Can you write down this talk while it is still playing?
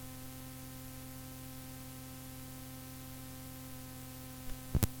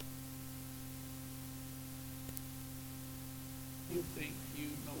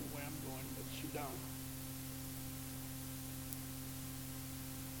down.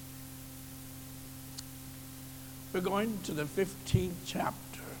 We're going to the 15th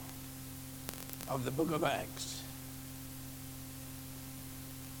chapter of the book of Acts.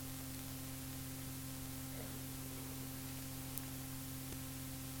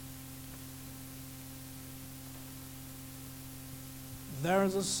 There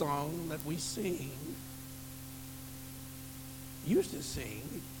is a song that we sing, used to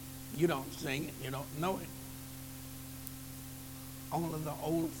sing. You don't sing it, you don't know it. Only the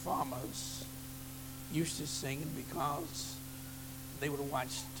old farmers used to sing it because they would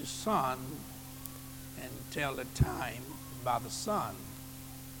watch the sun and tell the time by the sun.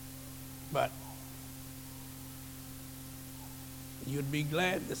 But you'd be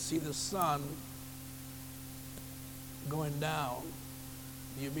glad to see the sun going down.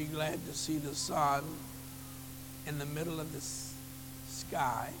 You'd be glad to see the sun in the middle of the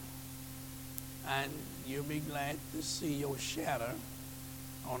sky, and you'll be glad to see your shadow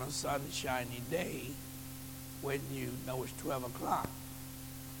on a sunshiny day when you know it's 12 o'clock.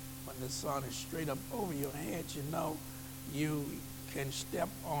 When the sun is straight up over your head, you know you can step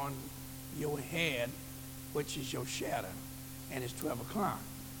on your head, which is your shadow, and it's 12 o'clock.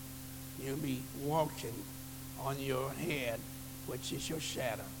 You'll be walking on your head, which is your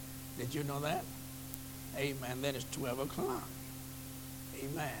shadow. Did you know that? Amen. Then it's 12 o'clock.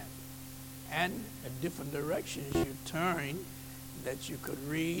 Amen. And at different directions you turn, that you could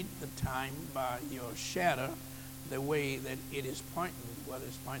read the time by your shadow, the way that it is pointing, whether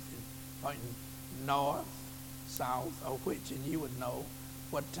it's pointing north, south, or which, and you would know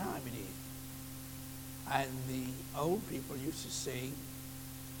what time it is. And the old people used to say,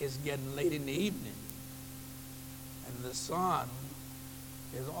 it's getting late in the evening, and the sun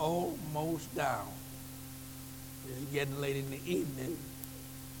is almost down. It's getting late in the evening.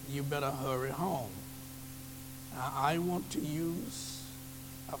 You better hurry home. Now, I want to use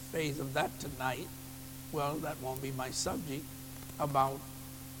a phase of that tonight. Well, that won't be my subject, about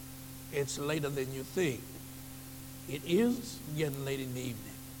it's later than you think. It is getting late in the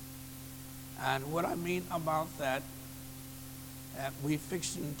evening. And what I mean about that we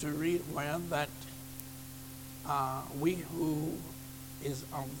fixing to read where that we who is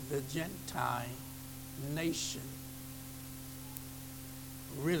of the Gentile nation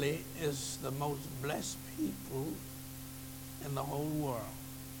really is the most blessed people in the whole world.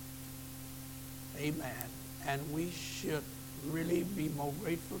 Amen. And we should really be more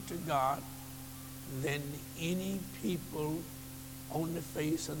grateful to God than any people on the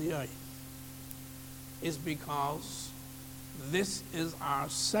face of the earth. It's because this is our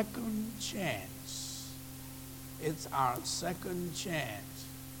second chance. It's our second chance.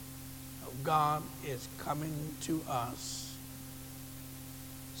 God is coming to us,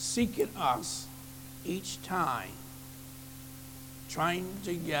 seeking us each time, trying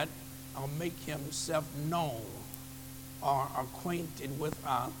to get or make himself known or acquainted with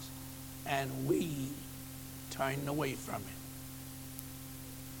us, and we turn away from it.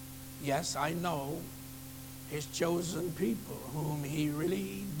 Yes, I know his chosen people whom he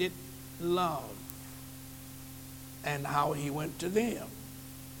really did love, and how he went to them,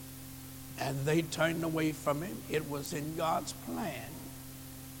 and they turned away from him. It was in God's plan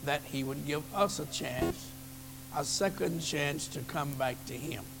that he would give us a chance, a second chance to come back to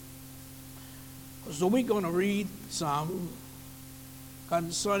him. So we're going to read some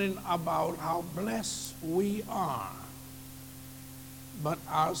concerning about how blessed we are. But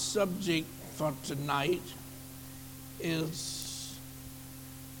our subject for tonight is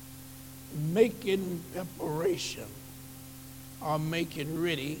making preparation or making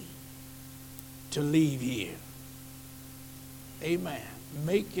ready to leave here. Amen.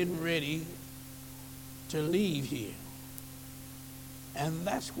 Making ready to leave here. And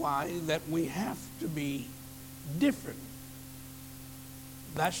that's why that we have to be different.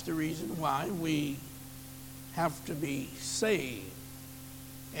 That's the reason why we have to be saved.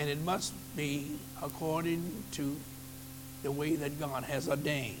 And it must be according to the way that God has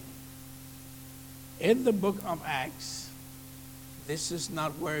ordained. In the book of Acts, this is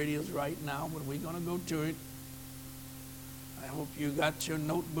not where it is right now, but we're going to go to it. I hope you got your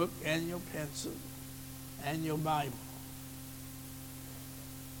notebook and your pencil and your Bible.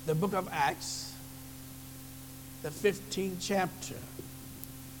 The book of Acts, the 15th chapter,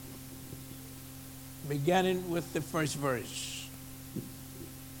 beginning with the first verse.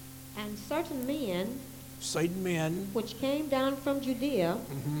 And certain men Which which came down from Judea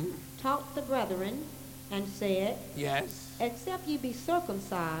taught the brethren and said, Yes. Except ye be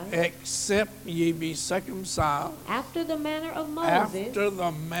circumcised Except ye be circumcised after the manner of Moses, after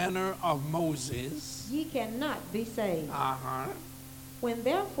the manner of Moses. ye cannot be saved. Uh-huh. When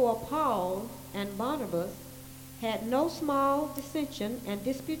therefore Paul and Barnabas had no small dissension and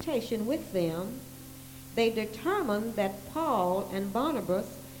disputation with them, they determined that Paul and Barnabas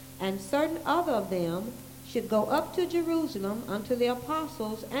and certain other of them should go up to Jerusalem unto the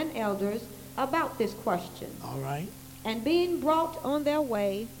apostles and elders about this question. All right. And being brought on their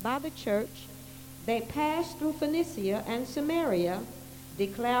way by the church, they passed through Phoenicia and Samaria,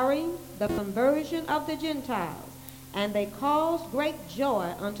 declaring the conversion of the Gentiles. And they caused great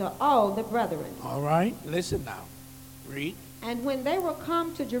joy unto all the brethren. All right. Listen now. Read. And when they were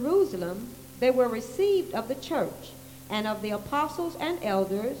come to Jerusalem, they were received of the church and of the apostles and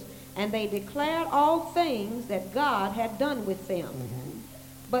elders, and they declared all things that God had done with them. Mm-hmm.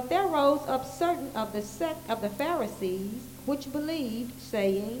 But there rose up certain of the sect of the Pharisees, which believed,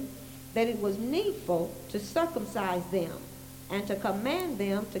 saying that it was needful to circumcise them, and to command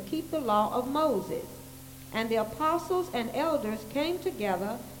them to keep the law of Moses. And the apostles and elders came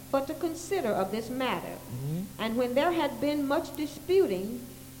together for to consider of this matter. Mm-hmm. And when there had been much disputing,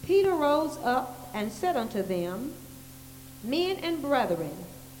 Peter rose up and said unto them, Men and brethren,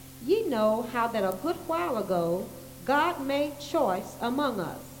 ye know how that a good while ago God made choice among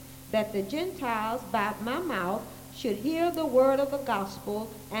us, that the Gentiles by my mouth should hear the word of the gospel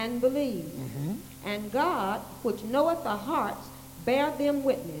and believe. Mm-hmm. And God, which knoweth the hearts, bare them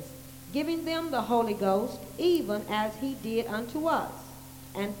witness, giving them the Holy Ghost, even as he did unto us,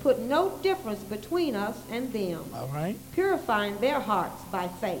 and put no difference between us and them, All right. purifying their hearts by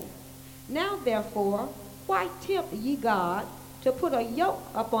faith. Now therefore, why tempt ye God to put a yoke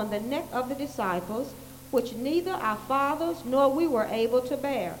upon the neck of the disciples, which neither our fathers nor we were able to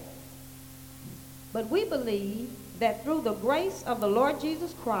bear? But we believe that through the grace of the Lord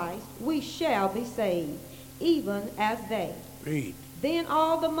Jesus Christ we shall be saved, even as they. Read. Then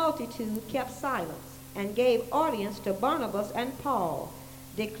all the multitude kept silence, and gave audience to Barnabas and Paul,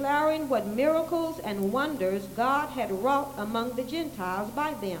 declaring what miracles and wonders God had wrought among the Gentiles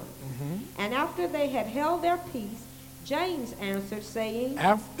by them. Mm-hmm. And after they had held their peace, James answered, saying,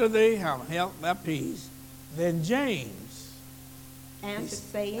 After they have held their peace, then James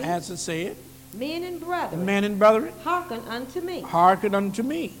answered, saying, Men and brethren, Men and brethren, hearken unto me. hearken unto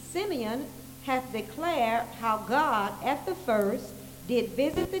me. Simeon hath declared how God at the first did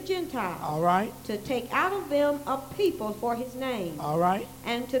visit the Gentiles, All right. to take out of them a people for his name. All right.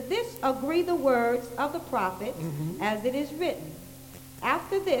 And to this agree the words of the prophets, Mm-hmm. as it is written,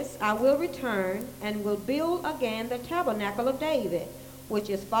 After this I will return, and will build again the tabernacle of David, which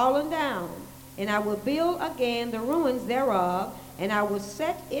is fallen down, and I will build again the ruins thereof, and I will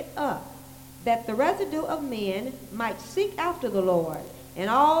set it up, that the residue of men might seek after the Lord, and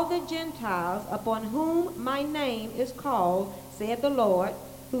all the Gentiles upon whom my name is called, saith the Lord,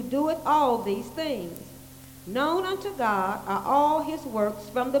 who doeth all these things. Known unto God are all his works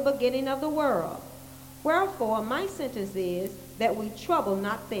from the beginning of the world. Wherefore my sentence is that we trouble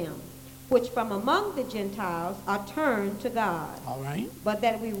not them, which from among the Gentiles are turned to God. All right. But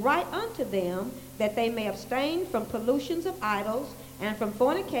that we write unto them that they may abstain from pollutions of idols, and from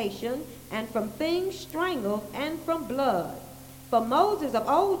fornication, and from things strangled, and from blood. For Moses of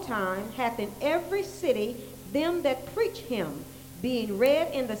old time hath in every city them that preach him, being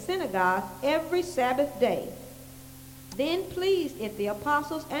read in the synagogue every Sabbath day. Then pleased it the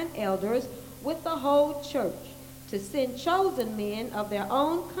apostles and elders with the whole church to send chosen men of their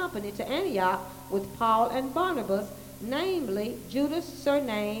own company to Antioch with Paul and Barnabas, namely Judas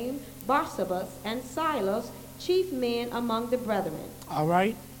surnamed Barsabas, and Silas, chief men among the brethren. All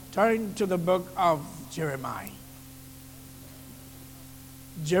right. Turn to the book of Jeremiah.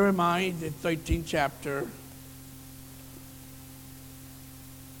 Jeremiah, the 13th chapter.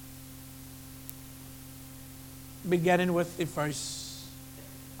 Beginning with the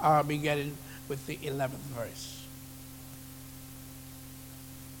 11th verse.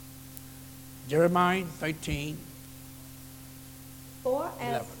 Jeremiah 13. For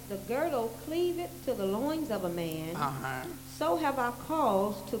as 11. the girdle cleaveth to the loins of a man, Uh-huh. so have I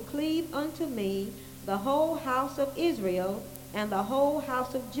caused to cleave unto me the whole house of Israel and the whole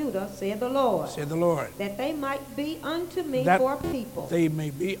house of Judah, saith the Lord, Said the Lord. that they might be unto me That for a people, they may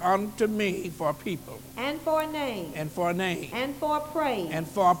be unto me for a people, and for a name, and for a name, and for a praise, and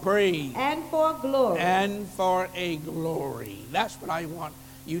for a praise, and for glory. and for a glory. That's what I want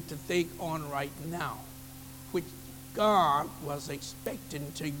you to think on right now, which God was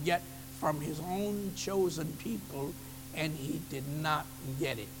expecting to get from his own chosen people, and he did not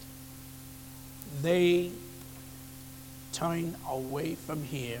get it. they turned away from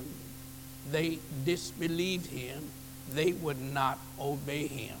him. They disbelieved him. They would not obey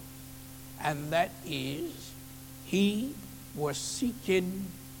him. And that is, he was seeking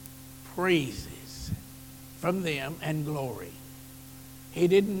praises from them and glory. He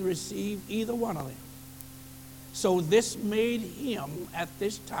didn't receive either one of them. So this made him at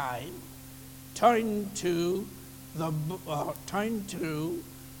this time turn to the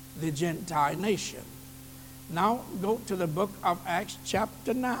Gentile nation. Now go to the book of Acts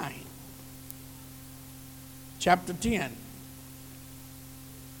chapter 9, chapter 10.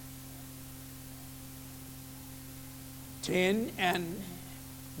 And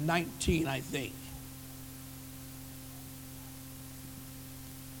 19, I think.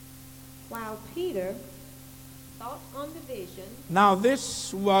 While Peter thought on the vision. Now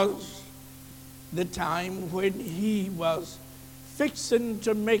this was the time when he was fixing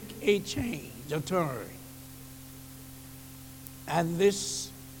to make a change, a turn. And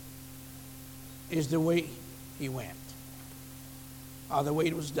this is the way he went, or the way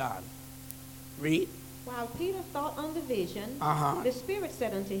it was done. Read. While Peter thought on the vision, The Spirit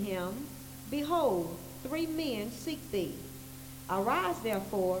said unto him, Behold, 3 men seek thee. Arise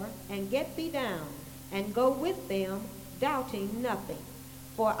therefore, and get thee down, and go with them, doubting nothing,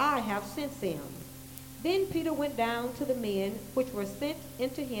 for I have sent them. Then Peter went down to the men which were sent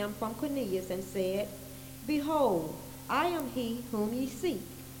into him from Cornelius, and said, Behold, I am he whom ye seek.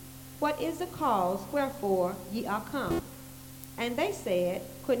 What is the cause wherefore ye are come? And they said,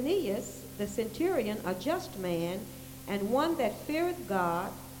 Cornelius, the centurion, a just man, and one that feareth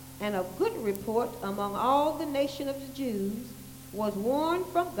God, and of good report among all the nation of the Jews, was warned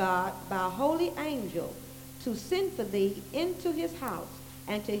from God by a holy angel to send for thee into his house,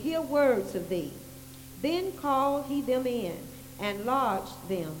 and to hear words of thee. Then called he them in, and lodged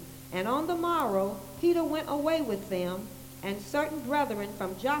them. And on the morrow Peter went away with them, and certain brethren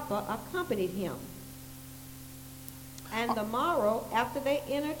from Joppa accompanied him. And the morrow after they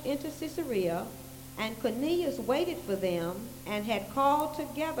entered into Caesarea, and Cornelius waited for them, and had called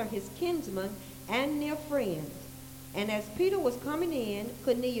together his kinsmen and near friends. And as Peter was coming in,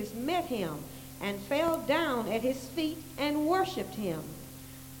 Cornelius met him, and fell down at his feet, and worshipped him.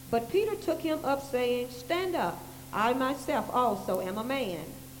 But Peter took him up, saying, Stand up, I myself also am a man.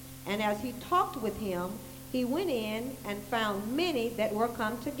 And as he talked with him, he went in, and found many that were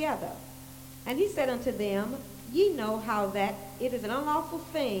come together. And he said unto them, Ye know how that it is an unlawful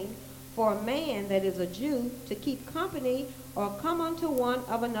thing for a man that is a Jew to keep company or come unto one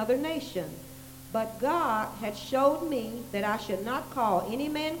of another nation. But God had showed me that I should not call any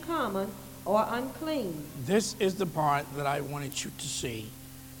man common or unclean. This is the part that I wanted you to see.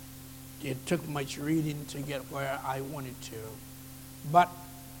 It took much reading to get where I wanted to. But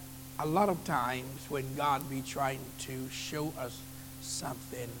a lot of times when God be trying to show us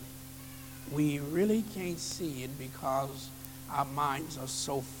something, we really can't see it because our minds are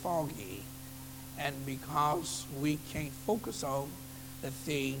so foggy, and because we can't focus on the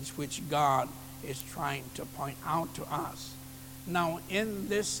things which God is trying to point out to us. Now, in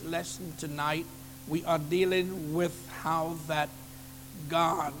this lesson tonight, we are dealing with how that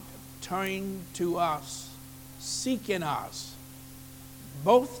God turned to us, seeking us.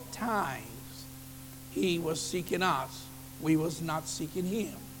 Both times he was seeking us, we was not seeking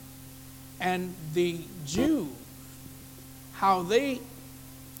him. And the Jews, how they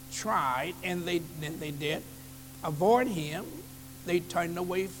tried, and they did avoid him. They turned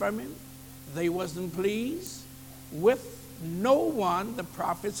away from him. They wasn't pleased with no one. The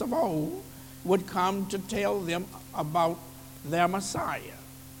prophets of old would come to tell them about their Messiah.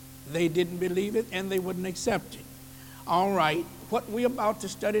 They didn't believe it, and they wouldn't accept it. All right, what we're about to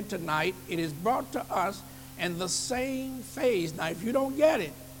study tonight, it is brought to us in the same phase. Now, if you don't get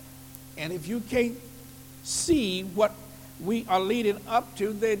it, and if you can't see what we are leading up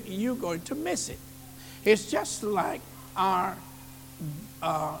to, then you're going to miss it. It's just like the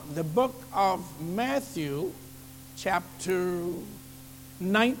book of Matthew, chapter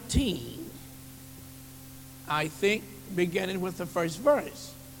 19, I think, beginning with the first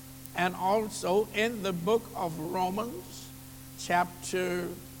verse. And also in the book of Romans,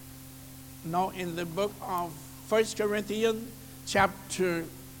 in the book of 1 Corinthians, chapter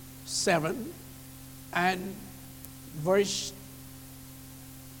 7, and verse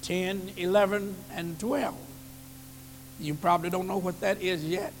 10, 11, and 12. You probably don't know what that is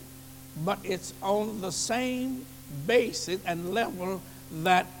yet, but it's on the same basis and level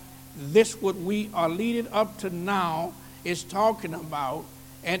that this what we are leading up to now is talking about.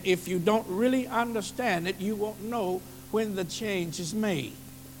 And if you don't really understand it, you won't know when the change is made.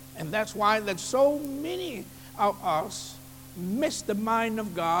 And that's why that so many of us miss the mind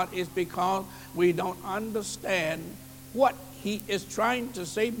of God, is because we don't understand what he is trying to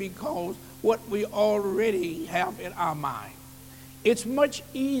say, because what we already have in our mind. It's much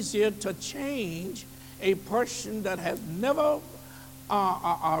easier to change a person that has never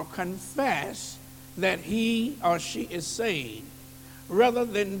confessed that he or she is saved, rather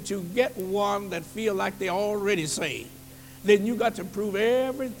than to get one that feel like they already saved. Then you got to prove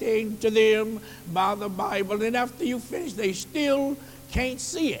everything to them by the Bible, and after you finish, they still can't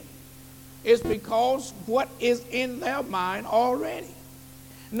see it. It's because what is in their mind already.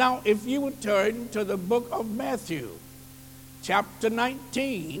 Now, if you would turn to the book of Matthew, chapter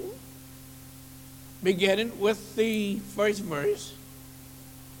 19, beginning with the first verse.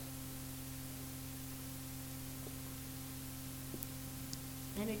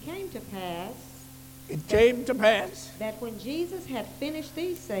 And it came to pass It came to pass, that when Jesus had finished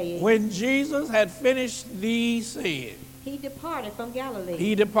these sayings, when Jesus had finished these sayings, he departed from Galilee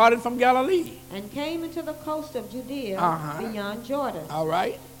he departed from Galilee. and came into the coast of Judea beyond Jordan. All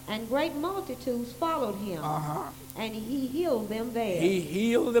right. And great multitudes followed him, and he healed them there. He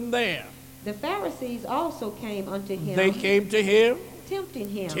healed them there. The Pharisees also came unto him, They came to him, tempting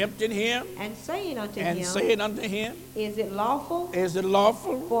him, and saying unto him, Is it lawful is it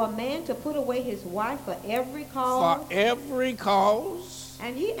lawful for a man to put away his wife for every cause? for every cause?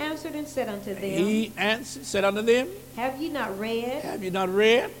 And he answered and said unto them, He answered, said unto them, Have ye not read have you not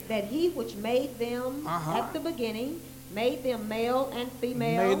read? that he which made them at the beginning made them male and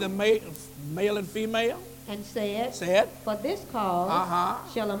female, Made them male and female, and said, said, For this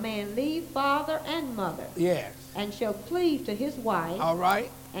cause shall a man leave father and mother, yes. and shall cleave to his wife, All right.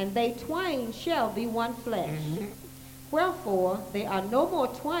 and they twain shall be one flesh. Wherefore they are no more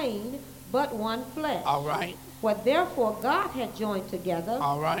twain, but one flesh. All right. What therefore God hath joined together,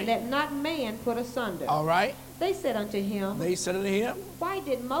 All right. let not man put asunder. All right. They said unto him, They said unto him, Why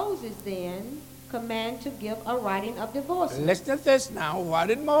did Moses then command to give a writing of divorce? listen to this now. Why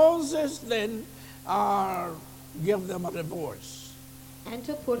did Moses then give them a divorce? And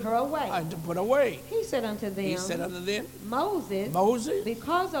to put her away. And to put away. He said unto them, He said unto them, Moses,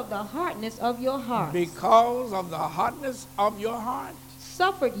 because of the hardness of your heart, because of the hardness of your heart,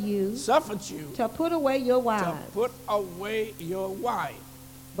 suffered you to put away your wives. to put away your wife.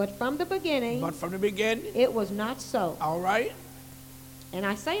 But from the beginning, But from the beginning, it was not so. all right, And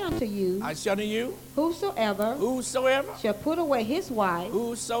I say unto you, I say unto you, whosoever whosoever shall put away his wife,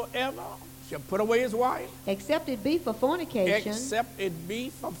 shall put away his wife, except it be for fornication, except it be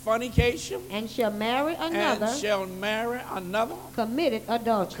for fornication, and shall marry another, and shall marry another, committed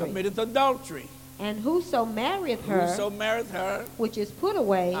adultery. committeth adultery. And whoso marrieth her, Whoso marrieth her, which is put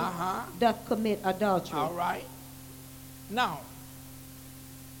away, doth commit adultery. all right. Now,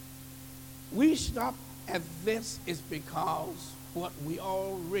 we stop at this is because what we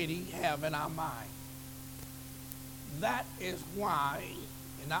already have in our mind. That is why,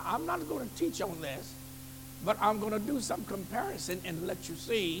 and I'm not going to teach on this, but I'm going to do some comparison and let you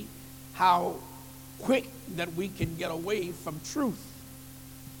see how quick that we can get away from truth.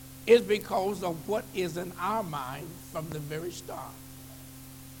 Is because of what is in our mind from the very start.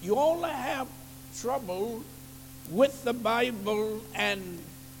 You only have trouble with the Bible and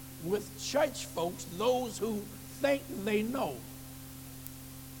with church folks, those who think they know,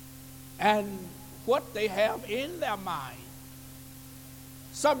 and what they have in their mind.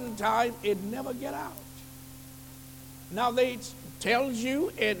 Sometimes it never get out. Now they tells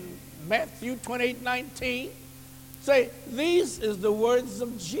you in Matthew 28:19, say, these is the words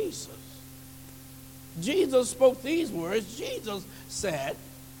of Jesus. Jesus spoke these words. Jesus said,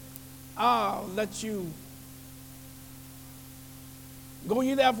 that you go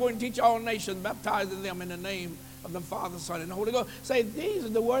ye therefore and teach all nations, baptizing them in the name of the Father, Son, and the Holy Ghost. Say, these are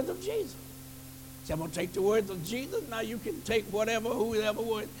the words of Jesus. So I'm going to take the words of Jesus. Now you can take whoever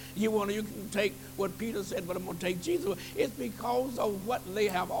word you want to. You can take what Peter said, but I'm going to take Jesus. It's because of what they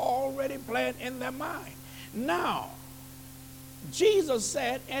have already planned in their mind. Now, Jesus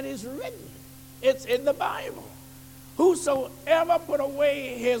said, and it's written, it's in the Bible, whosoever put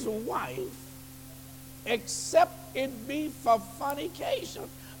away his wife, except it be for fornication.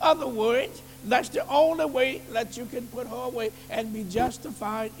 Other words, that's the only way that you can put her away and be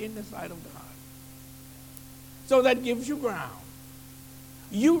justified in the sight of God. So that gives you ground.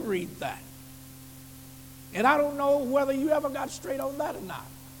 You read that. And I don't know whether you ever got straight on that or not.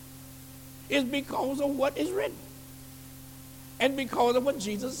 It's because of what is written and because of what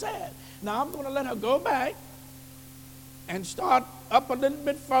Jesus said. Now I'm going to let her go back and start up a little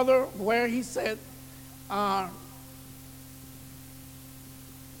bit further where he said,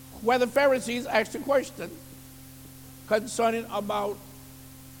 where the Pharisees asked a question concerning about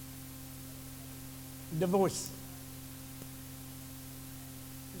divorce.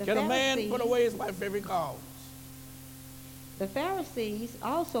 Can a man put away his wife every cause? The Pharisees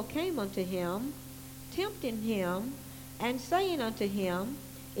also came unto him, tempting him, and saying unto him,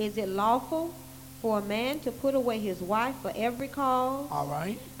 Is it lawful for a man to put away his wife for every cause? All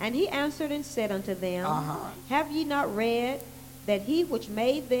right. And he answered and said unto them, Uh-huh. Have ye not read that he which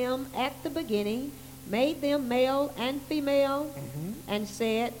made them at the beginning made them male and female, and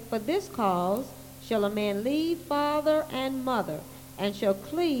said, For this cause shall a man leave father and mother, and shall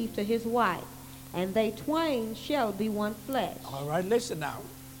cleave to his wife, and they twain shall be one flesh. All right, listen now.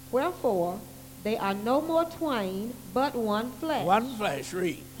 Wherefore they are no more twain, but one flesh. One flesh,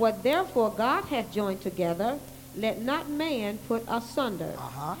 read. What therefore God hath joined together, let not man put asunder.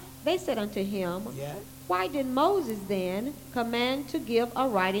 Uh-huh. They said unto him, Yeah. Why did Moses then command to give a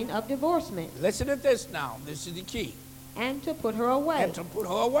writing of divorcement, Listen to this now. This is the key. and to put her away? And to put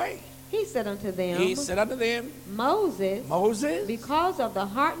her away. He said unto them, He said unto them, Moses, Moses, because of the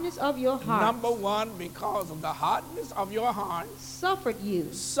hardness of your heart, number one, because of the hardness of your hearts, suffered you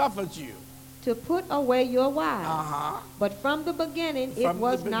suffered you. to put away your wives. Uh-huh. But from the beginning it From the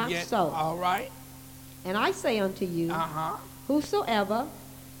was not begin- so. All right. And I say unto you, Uh-huh. Whosoever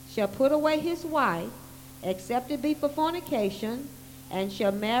shall put away his wife, except it be for fornication, and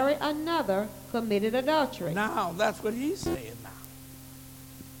shall marry another, committed adultery. Now, that's what he's saying now.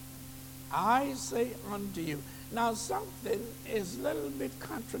 I say unto you. Now, something is a little bit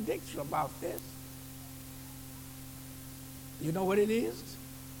contradictory about this. You know what it is?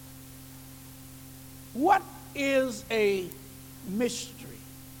 What is a mystery?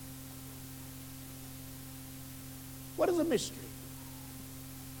 What is a mystery?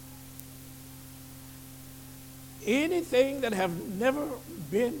 Anything that have never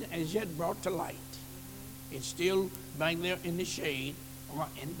been as yet brought to light. It's still back there in the shade or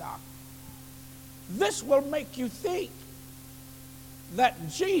in dark. This will make you think that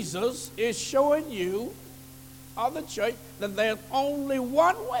Jesus is showing you, or the church, that there's only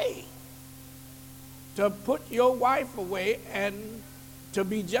one way to put your wife away and to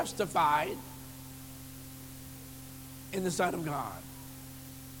be justified in the sight of God.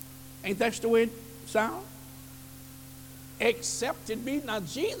 Ain't that the way it sounds? Except it be. Now,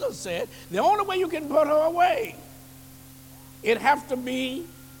 Jesus said the only way you can put her away, it have to be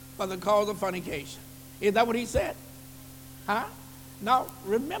for the cause of fornication. Is that what he said? Huh? Now,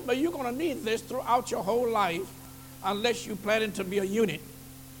 remember, you're going to need this throughout your whole life unless you're planning to be a unit,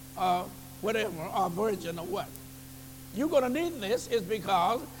 whatever, or a virgin or what. You're going to need this is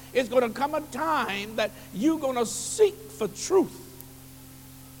because it's going to come a time that you're going to seek for truth,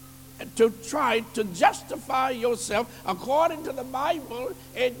 to try to justify yourself according to the Bible,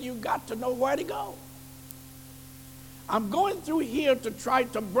 and you got to know where to go. I'm going through here to try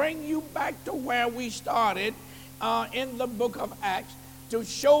to bring you back to where we started in the book of Acts, to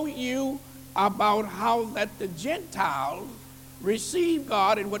show you about how that the Gentiles received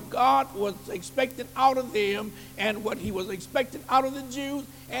God and what God was expecting out of them and what he was expecting out of the Jews,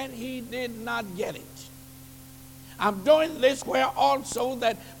 and he did not get it. I'm doing this where also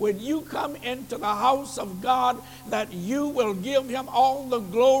that when you come into the house of God, that you will give him all the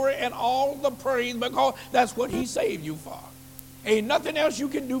glory and all the praise, because that's what he saved you for. Ain't nothing else you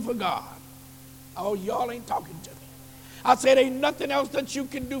can do for God. Oh, y'all ain't talking to me. I said ain't nothing else that you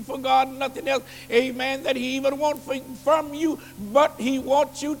can do for God, nothing else, amen, that he even wants from you, but he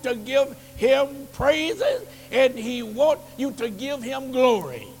wants you to give him praises, and he wants you to give him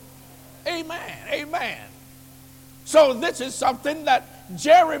glory. Amen, amen. So this is something that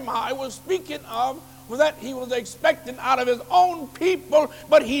Jeremiah was speaking of, that he was expecting out of his own people,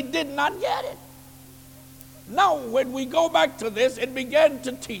 but he did not get it. Now, when we go back to this and begin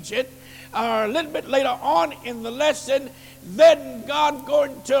to teach it, a little bit later on in the lesson, then God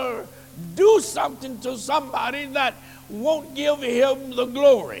going to do something to somebody that won't give him the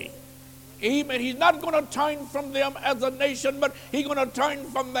glory. Amen. He's not going to turn from them as a nation, but he's going to turn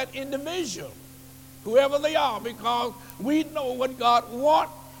from that individual, whoever they are, because we know what God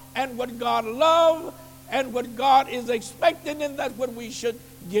wants and what God loves and what God is expecting, and that's what we should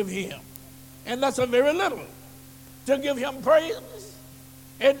give him. And that's a very little. To give him praise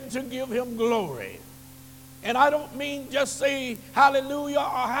and to give him glory. And I don't mean just say hallelujah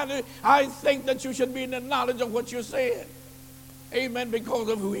or hallelujah. I think that you should be in the knowledge of what you're saying. Amen, because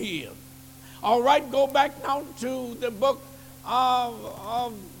of who he is. All right, go back now to the book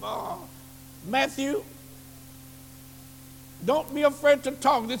of Matthew. Don't be afraid to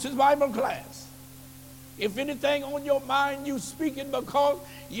talk. This is Bible class. If anything on your mind, you speak it, because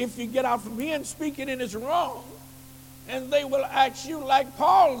if you get out from here and speak it and it's wrong, and they will ask you like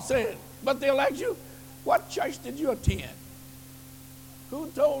Paul said, but they'll ask you, what church did you attend? Who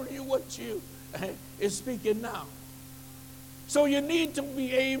told you what you is speaking now? So you need to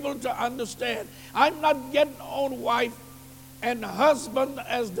be able to understand. I'm not getting on wife and husband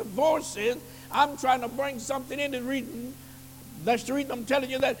as divorces. I'm trying to bring something in and reading. That's the reason I'm telling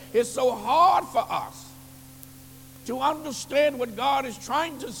you that it's so hard for us to understand what God is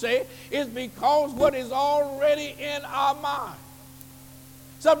trying to say, is because what is already in our mind.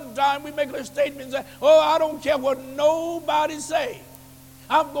 Sometimes we make a statement and say, oh, I don't care what nobody say.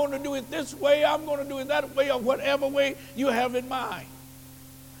 I'm going to do it this way, I'm going to do it that way, or whatever way you have in mind.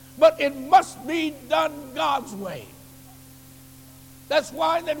 But it must be done God's way. That's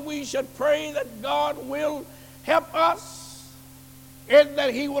why that we should pray that God will help us, and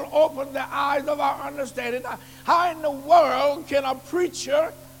that he will open the eyes of our understanding. Now, how in the world can a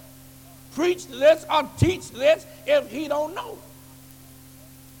preacher preach this or teach this if he don't know?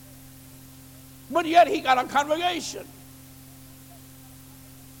 But yet he got a congregation.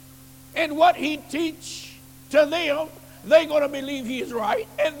 And what he teach to them, they're going to believe he is right,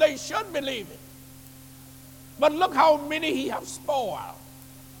 and they should believe it. But look how many he has spoiled.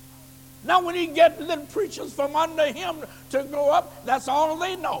 Now when he gets little preachers from under him to grow up, that's all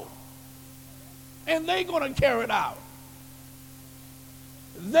they know. And they're going to carry it out.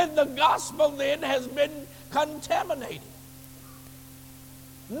 Then the gospel then has been contaminated.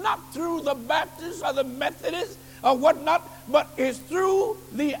 Not through the Baptists or the Methodists or whatnot, but it's through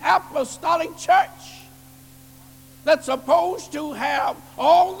the apostolic church that's supposed to have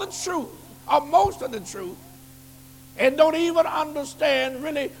all the truth, or most of the truth, and don't even understand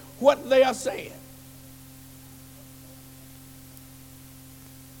really what they are saying.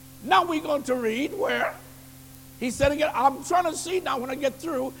 Now we're going to read where he said again, I'm trying to see now when I get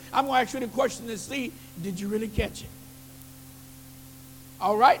through, I'm going to ask you the question to see, did you really catch it?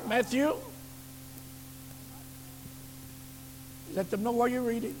 All right, Matthew. Let them know where you're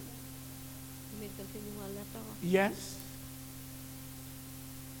reading. You mean to continue where I left off? Yes.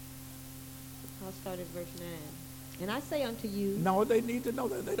 I'll start at verse 9. And I say unto you... No, they need to know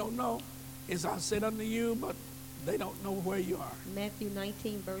that. They don't know. It's I said unto you, but they don't know where you are. Matthew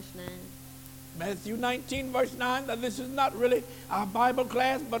 19, verse 9. Matthew 19, verse 9. Now, this is not really our Bible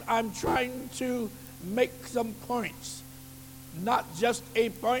class, but I'm trying to make some points. Not just a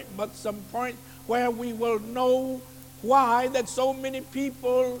point, but some points where we will know why that so many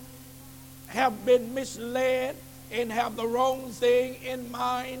people have been misled and have the wrong thing in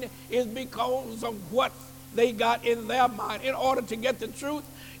mind, is because of what they got in their mind. In order to get the truth,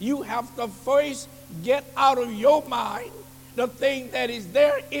 you have to first get out of your mind the thing that is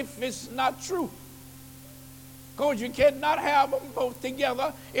there if it's not true. Because you cannot have them both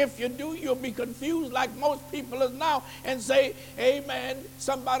together. If you do, you'll be confused like most people is now and say, amen,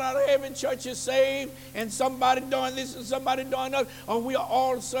 somebody out of every church is saved, and somebody doing this and somebody doing that, or we are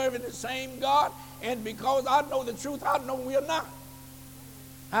all serving the same God, and because I know the truth, I know we are not.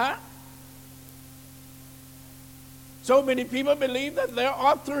 Huh? So many people believe that there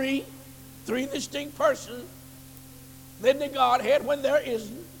are three distinct persons in the Godhead when there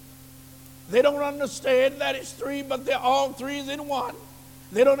isn't. They don't understand that it's three, but they're all three is in one.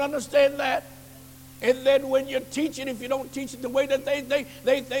 They don't understand that. And then when you teach it, if you don't teach it the way that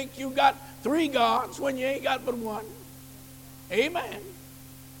they think you got three gods when you ain't got but one. Amen.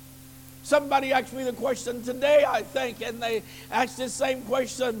 Somebody asked me the question today, I think, and they asked the same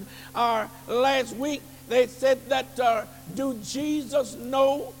question last week. They said that, do Jesus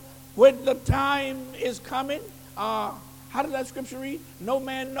know when the time is coming? How did that scripture read? No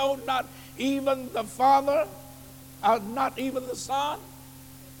man know, not even the Father, not even the Son.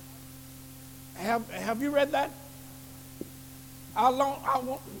 Have you read that? I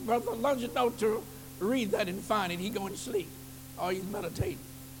want Brother Longino to read that and find it. He going to sleep, or he's meditating.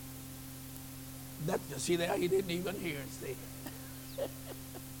 See there, he didn't even hear it. See,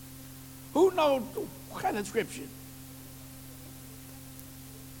 who knows what kind of scripture?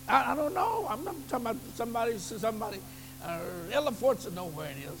 I don't know. I'm not talking about somebody. Ella Fortson know where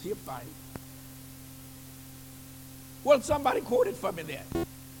it is. He'll find it. Well, somebody quote it for me then.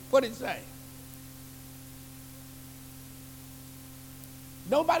 What did it say?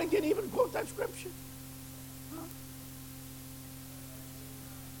 Nobody can even quote that scripture. Huh?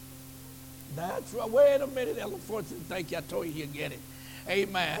 That's right. Wait a minute, Ella Fortson. Thank you. I told you he'll get it.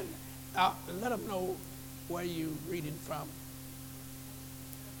 Amen. Let them know where you're reading from.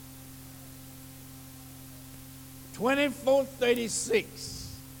 24:36.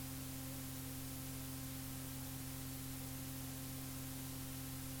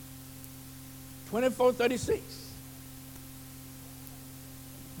 24:36.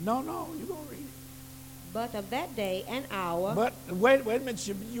 No, you're going to read it. But of that day and hour, But wait a minute.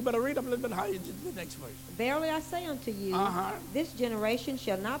 You better read up a little bit higher to the next verse. verily I say unto you, Uh-huh. this generation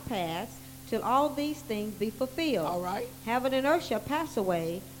shall not pass till all these things be fulfilled. All right. Heaven and earth shall pass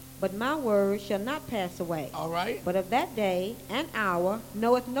away, but my word shall not pass away. All right. But of that day and hour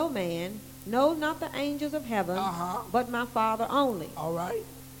knoweth no man, no, not the angels of heaven, Uh-huh. but my Father only. All right.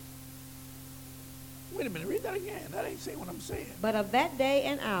 Wait a minute. Read that again. That ain't saying what I'm saying. But of that day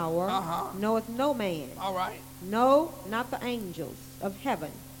and hour Uh-huh. knoweth no man, All right. no, not the angels of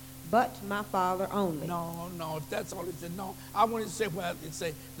heaven, but my Father only. No. If that's all it said, no. I want to say, well, it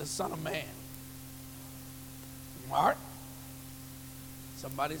say the Son of Man. Mark.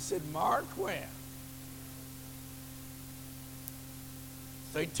 Somebody said Mark where?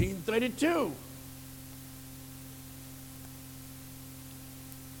 13:32.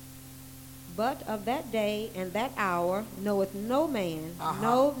 But of that day and that hour knoweth no man, Uh-huh.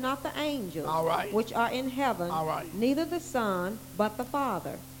 no, not the angels, All right. which are in heaven, All right. neither the Son, but the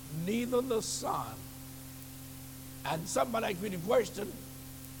Father. Neither the Son. And somebody asked me the question,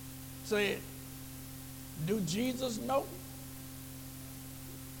 said, do Jesus know?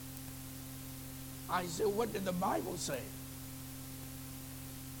 I said, what did the Bible say?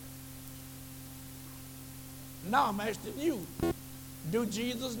 Now I'm asking you, do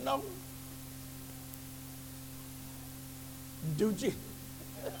Jesus know? Do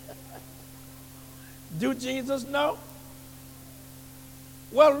Jesus know?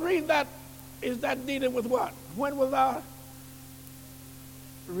 Well, read that. Is that dealing with what? When will thou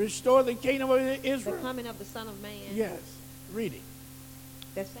restore the kingdom of The Israel? coming of the Son of Man. Yes. Read it.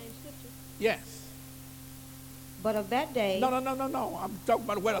 That same scripture. Yes. But of that day. No. I'm talking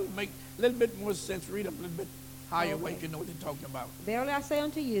about what will make a little bit more sense. Read up a little bit higher Okay. way you know what you're talking about. Verily I say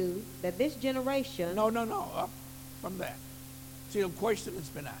unto you that this generation. No. Up from that. See, the question has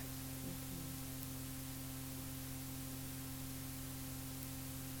been asked.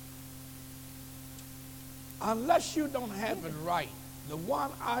 Unless you don't have it right, the one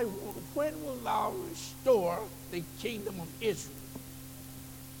I want, when will thou restore the kingdom of Israel?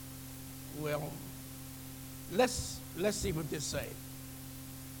 Well, let's see what this say.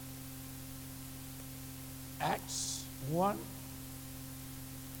 Acts 1.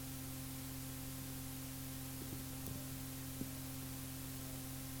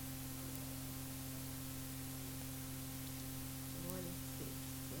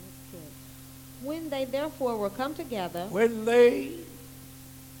 When they therefore were come together, When they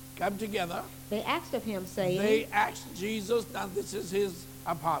come together, they asked of him, saying, they asked Jesus, now this is his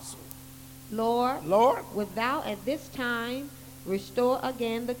apostle, Lord, Lord, wilt thou at this time restore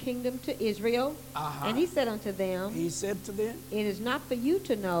again the kingdom to Israel? Uh-huh. And he said unto them, he said to them, it is not for you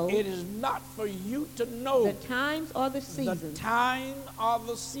to know it is not for you to know the times or the the seasons time or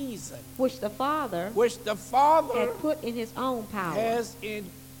the season which the Father which the Father had put in his own power. has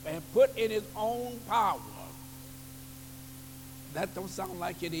put in his own power. That don't sound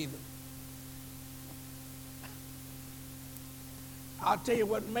like it either. I'll tell you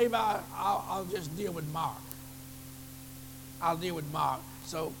what, maybe I'll just deal with Mark. I'll deal with Mark.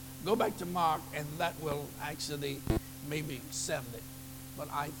 So go back to Mark, and that will actually maybe settle it. But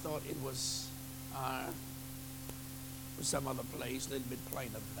I thought it was some other place, a little bit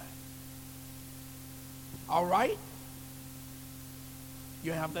plainer than that. All right?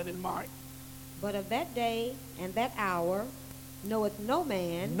 You have that in Mark? But of that day and that hour knoweth no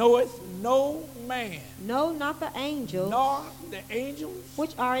man, Knoweth no man, no, not the angels, nor the angels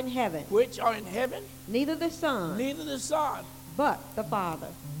which are in heaven, which are in heaven, neither the Son, neither the Son, but the Father.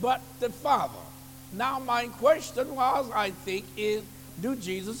 but the Father. Now my question was, I think, is, do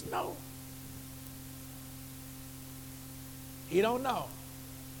Jesus know? He don't know.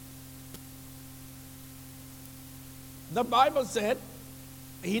 The Bible said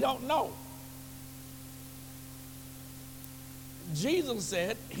he don't know. Jesus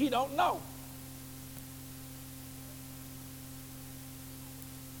said he don't know.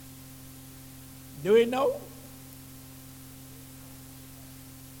 Do he know?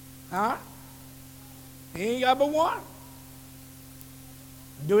 Huh? He ain't got but one.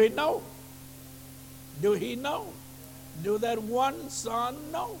 Do he know? Do he know? Do that one son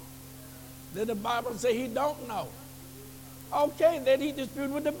know? Did the Bible say he don't know? Okay, then he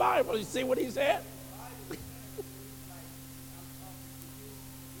disputed with the Bible. You see what he said?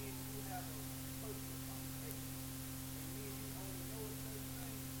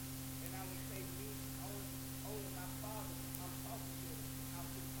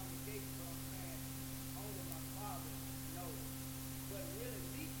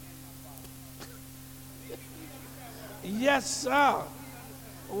 Yes, sir.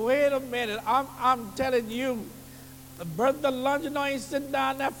 Wait a minute. I'm telling you, Bertha Longino ain't sitting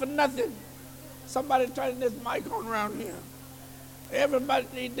down there for nothing. Somebody turning this mic on around here.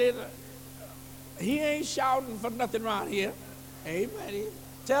 Everybody, he ain't shouting for nothing around here. Amen.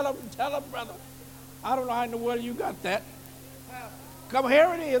 Tell him, brother. I don't know how in the world you got that. Come,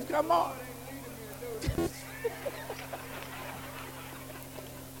 here it is. Come on.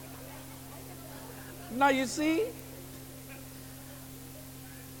 Now you see,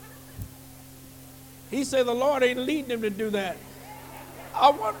 he said the Lord ain't leading him to do that. I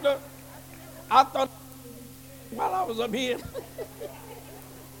wonder, I thought while I was up here.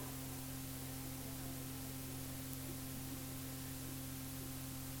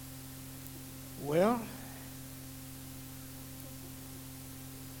 Well,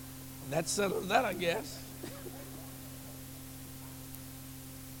 that settles that, I guess.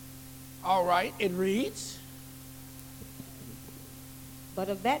 All right, it reads. But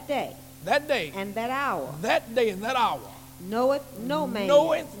of that day That day. and that hour That day and that hour. knoweth no man.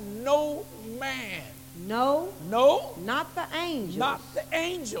 Knoweth no man. No, No, not the angels. not the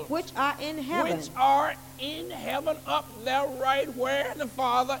angels. Which are in heaven. Which are in heaven up there right where the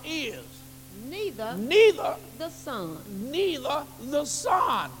Father is. Neither Neither, the Son, neither the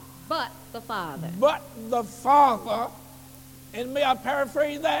Son, but the Father. but the Father. And may I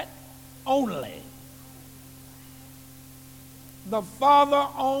paraphrase that? Only. The Father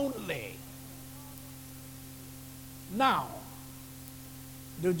only. Now,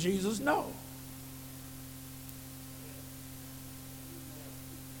 do Jesus know?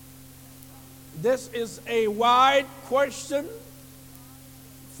 This is a wide question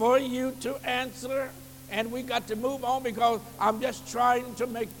for you to answer, and we got to move on because I'm just trying to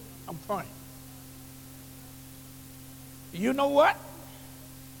make a point. You know what?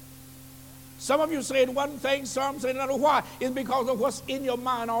 Some of you saying one thing, some saying another. Why? It's because of what's in your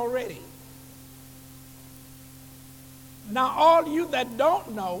mind already. Now, all you that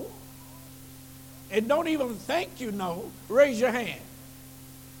don't know and don't even think you know, raise your hand.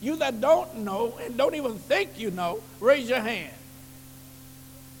 You that don't know and don't even think you know, raise your hand.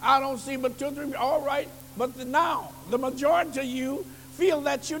 I don't see but 2 or 3. All right, but now the majority of you feel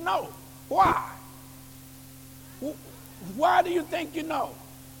that you know. Why? Why do you think you know?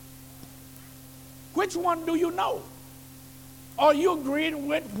 Which one do you know? Are you agreeing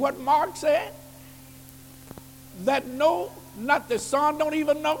with what Mark said? That no, not the Son don't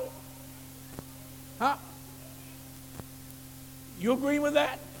even know? Huh? You agree with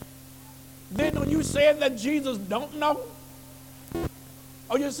that? Then are you saying that Jesus don't know?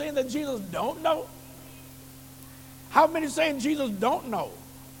 Are you saying that Jesus don't know? How many saying Jesus don't know?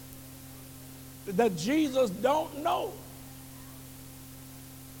 That Jesus don't know.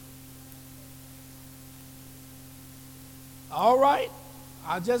 All right,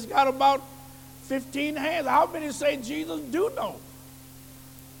 I just got about 15 hands. How many say Jesus do know?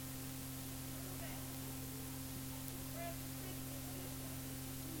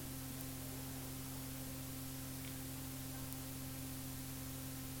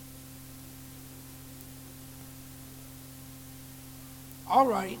 All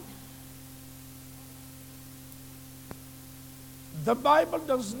right. The Bible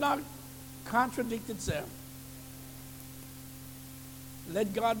does not contradict itself.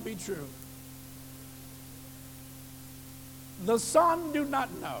 Let God be true. The Son do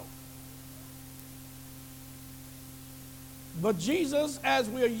not know. But Jesus, as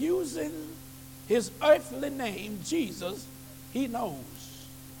we are using his earthly name, Jesus, he knows.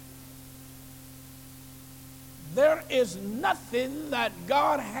 There is nothing that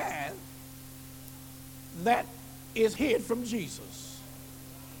God has that is hid from Jesus.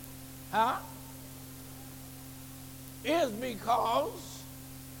 Huh? Is because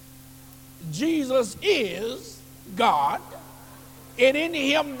Jesus is God, and in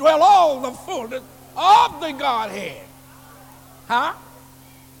him dwell all the fullness of the Godhead. Huh?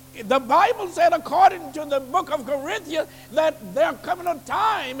 The Bible said, according to the book of Corinthians, that there coming a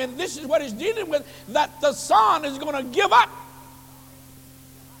time, and this is what it's dealing with, that the Son is going to give up.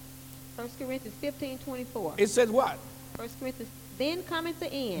 1 Corinthians 15:24. It says what? 1 Corinthians, then cometh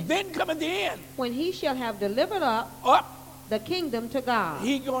the end. Then cometh the end. When he shall have delivered up the kingdom to God.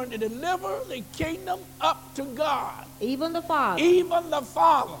 He's going to deliver the kingdom up to God. Even the Father. Even the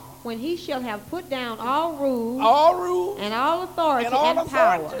Father. When he shall have put down all rule. All rule. And all authority and, all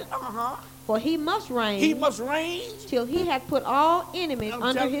power. Uh-huh. For he must reign. He must reign. Till he hath put all enemies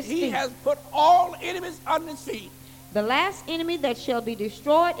under his feet. He has put all enemies under his feet. The last enemy that shall be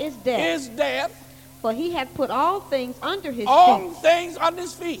destroyed is death. Is death. For he hath put all things under his feet. All things under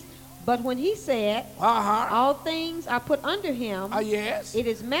his feet. But when he said, all things are put under him, yes. it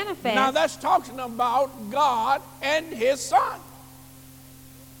is manifest. Now that's talking about God and his son.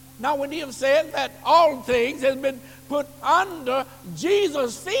 Now when he have said that all things has been put under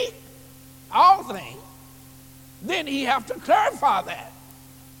Jesus' feet, all things, then he have to clarify that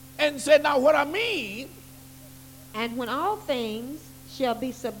and say, now what I mean. And when all things shall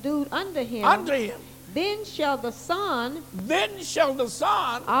be subdued under him, then shall the Son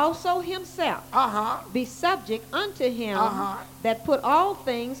also himself be subject unto him that put all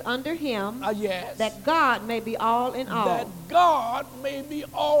things under him, yes. that God may be all in all. That God may be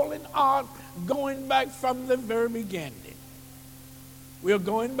all in all, going back from the very beginning. We're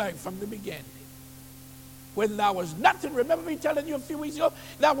going back from the beginning. When there was nothing, remember me telling you a few weeks ago,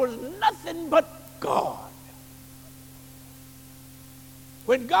 there was nothing but God.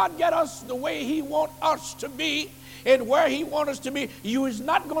 When God get us the way he want us to be and where he want us to be, you is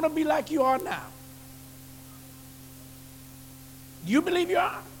not going to be like you are now. You believe you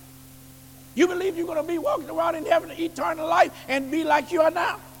are? You believe you're going to be walking around in heaven, eternal life, and be like you are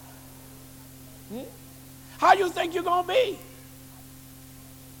now? How you think you're going to be?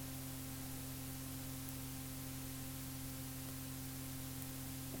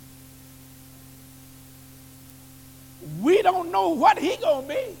 We don't know what he gonna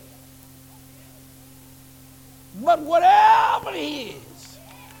be. But whatever he is,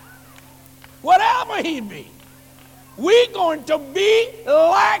 whatever he be, we're going to be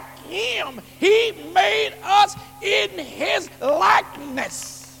like him. He made us in his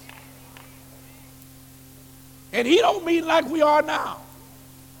likeness. And he don't mean like we are now.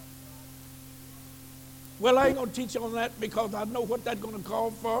 Well, I ain't gonna teach on that because I know what that's gonna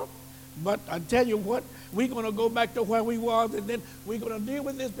call for. But I tell you what, we're going to go back to where we was, and then we're going to deal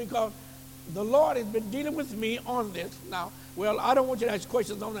with this because the Lord has been dealing with me on this. Now, well, I don't want you to ask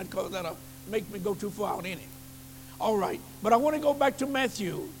questions on that because that'll make me go too far out in it. All right, but I want to go back to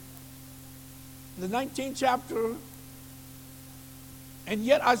Matthew, the 19th chapter, and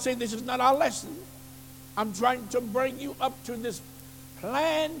yet I say this is not our lesson. I'm trying to bring you up to this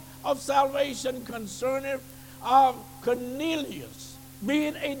plan of salvation concerning Cornelius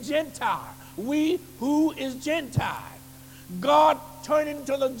being a Gentile. We who is Gentile. God turning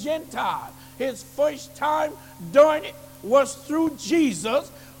to the Gentile. His first time doing it was through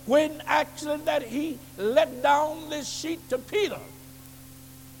Jesus, when actually that he let down this sheet to Peter.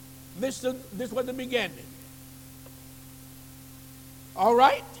 This was the beginning. All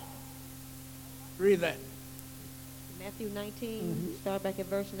right? Read that. Matthew 19, start back at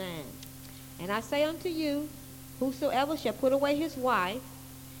verse 9. And I say unto you, whosoever shall put away his wife,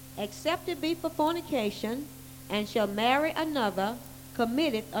 except it be for fornication, and shall marry another,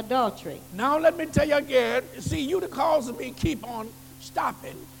 committeth adultery. Now let me tell you again, see, you the cause of me keep on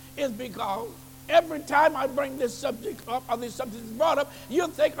stopping is because every time I bring this subject up, or this subject is brought up, you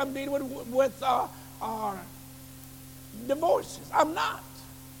think I'm dealing with divorces. I'm not.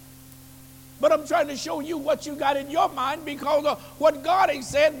 But I'm trying to show you what you got in your mind because of what God has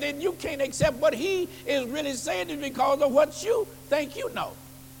said. Then you can't accept what he is really saying is because of what you think you know.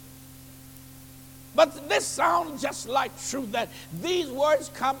 But this sounds just like truth, that these words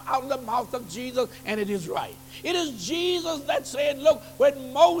come out of the mouth of Jesus, and it is right. It is Jesus that said, look,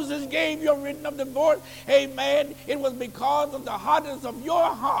 when Moses gave you a written of divorce, amen, it was because of the hardness of your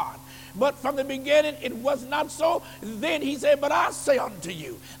heart. But from the beginning, it was not so. Then he said, but I say unto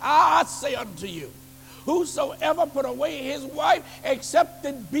you, whosoever put away his wife, except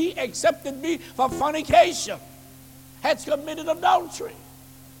it be for fornication, has committed adultery.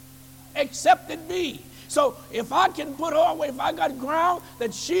 Except it be. So if I can put her away, if I got ground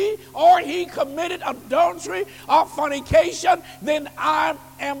that she or he committed adultery or fornication, then I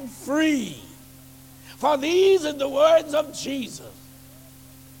am free. For these are the words of Jesus.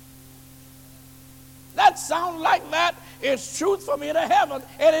 That sounds like that is truth from here to heaven,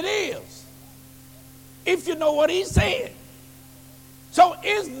 and it is, if you know what he's saying. So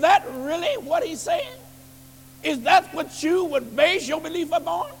is that really what he's saying? Is that what you would base your belief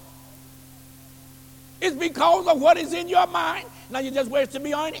upon? It's because of what is in your mind. Now you just wait to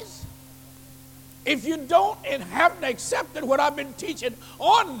be honest. If you don't and haven't accepted what I've been teaching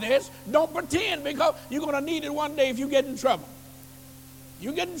on this, don't pretend, because you're going to need it one day if you get in trouble.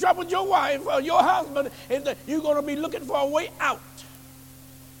 You get in trouble with your wife or your husband, and you're going to be looking for a way out.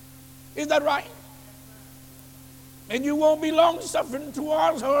 Is that right? And you won't be long-suffering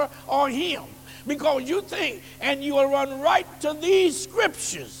towards her or him, because you think, and you will run right to these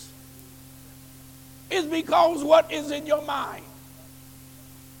scriptures. It's because what is in your mind.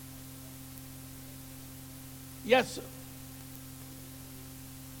 Yes, sir.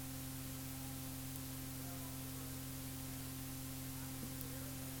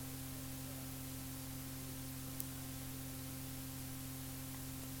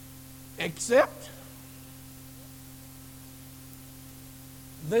 Except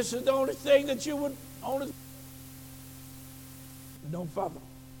this is the only thing that you would only don't follow.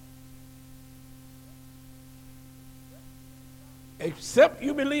 Except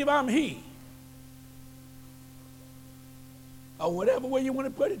you believe I'm he. Or whatever way you want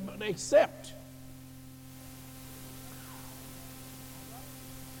to put it, but except.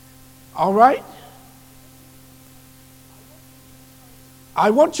 All right? I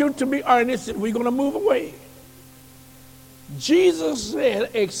want you to be earnest and we're going to move away. Jesus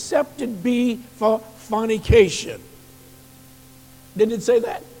said, except it be for fornication. Didn't it say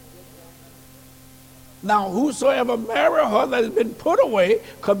that? Now, whosoever marry her that has been put away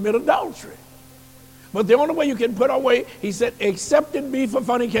commit adultery. But the only way you can put away, he said, except it be for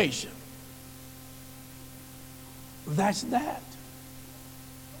fornication. That's that.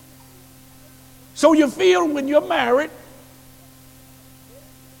 So you feel when you're married,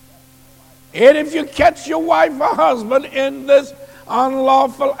 and if you catch your wife or husband in this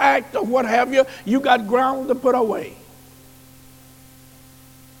unlawful act or what have you, you got ground to put away.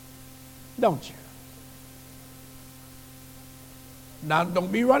 Don't you? Now,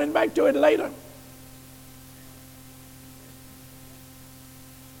 don't be running back to it later.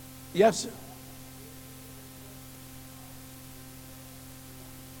 Yes, sir.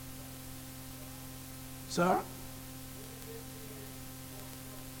 Sir?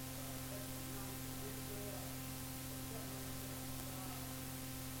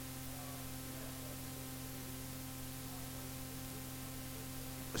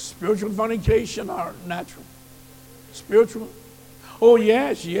 Spiritual fornication or natural? Spiritual? Oh,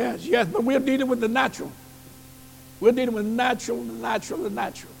 yes. But we're dealing with the natural. We're dealing with natural.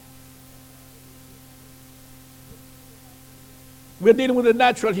 We're dealing with the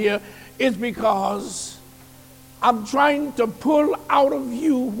natural here. It's because I'm trying to pull out of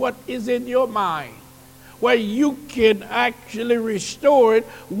you what is in your mind, where you can actually restore it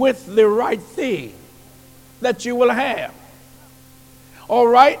with the right thing that you will have. All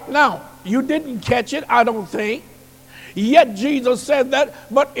right? Now, you didn't catch it, I don't think. Yet Jesus said that.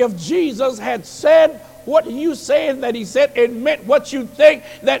 But if Jesus had said what you saying that he said and meant what you think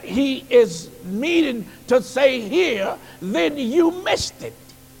that he is meaning to say here, then you missed it.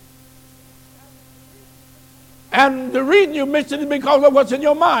 And the reason you missed it is because of what's in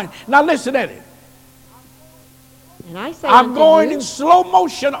your mind. Now listen at it. And I say I'm going you, in slow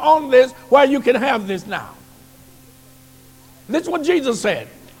motion on this where you can have this now. This is what Jesus said.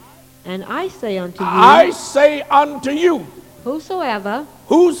 and I say unto you, I say unto you, whosoever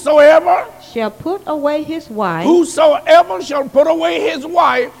whosoever put away his wife, shall put away his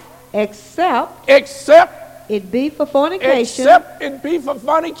wife, except it be for fornication,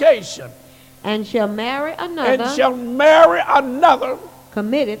 and shall marry another,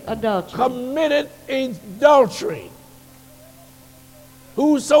 committed adultery.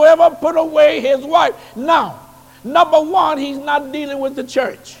 Whosoever put away his wife. Now, number one, he's not dealing with the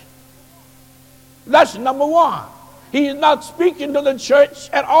church. That's number one. He's not speaking to the church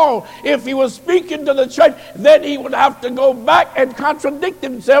at all. If he was speaking to the church, then he would have to go back and contradict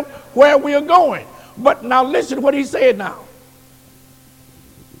himself where we are going. But now listen to what he said now.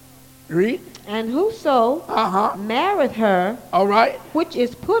 Read. And whoso marrieth her, all right, which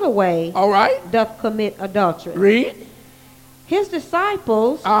is put away, all right, doth commit adultery. Read. His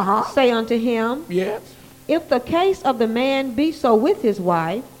disciples say unto him, yes, if the case of the man be so with his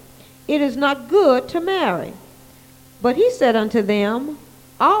wife, it is not good to marry. But he said unto them,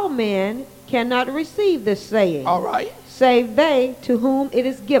 all men cannot receive this saying, all right, save they to whom it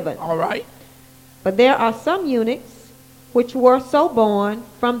is given. All right. But there are some eunuchs which were so born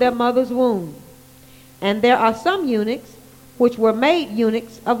from their mother's womb, and there are some eunuchs which were made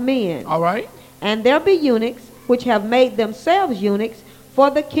eunuchs of men. All right. And there be eunuchs which have made themselves eunuchs for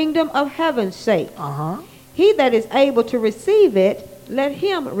the kingdom of heaven's sake. He that is able to receive it, let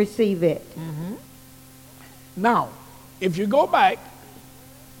him receive it. Now, if you go back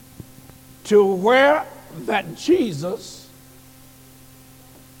to where that Jesus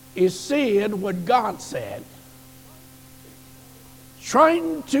is saying what God said,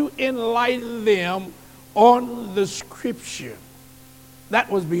 trying to enlighten them on the scripture that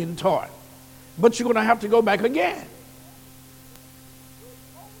was being taught. But you're going to have to go back again.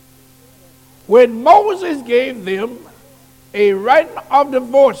 When Moses gave them a right of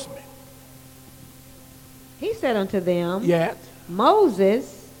divorcement, he said unto them, yes,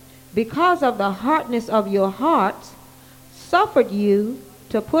 Moses, because of the hardness of your hearts, suffered you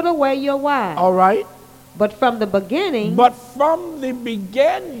to put away your wives. All right. But from the beginning, that's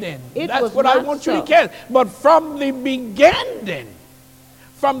what I want you to catch. But from the beginning,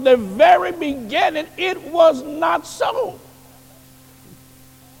 from the very beginning, it was not so.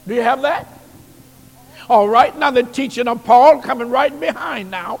 Do you have that? All right, now the teaching of Paul coming right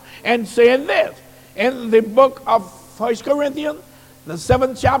behind now and saying this. In the book of 1 Corinthians, the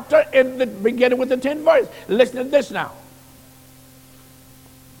 7th chapter, in the beginning with the 10th verse. Listen to this now.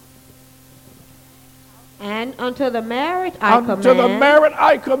 And unto the married I command. Unto the married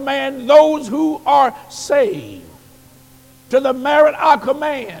I command those who are saved. To the married I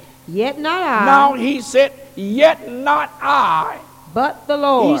command. Yet not I. Now he said, yet not I. But the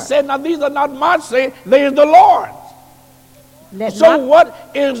Lord. He said, now these are not my saying, they are the Lord's. So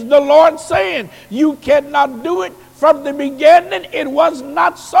what is the Lord saying? You cannot do it from the beginning. It was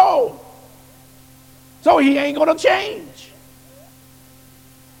not so. So he ain't going to change.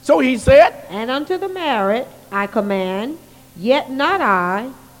 So he said, and unto the married I command, yet not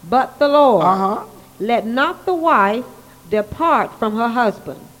I, but the Lord. Let not the wife depart from her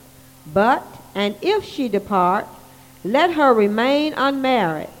husband, but, and if she depart, let her remain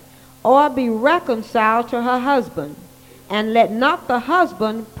unmarried, or be reconciled to her husband, and let not the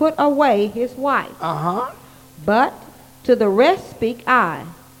husband put away his wife. But to the rest speak I,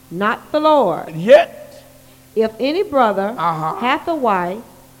 not the Lord. Yet, if any brother hath a wife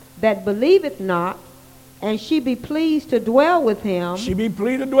that believeth not, and she be pleased to dwell with him,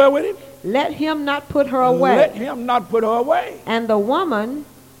 let him not put her away. Let him not put her away. And the woman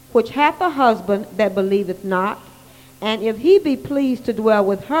which hath a husband that believeth not, and if he be pleased to dwell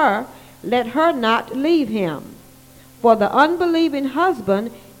with her, let her not leave him. For the unbelieving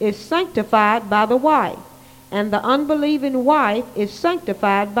husband is sanctified by the wife, and the unbelieving wife is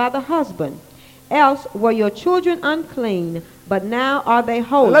sanctified by the husband. Else were your children unclean, but now are they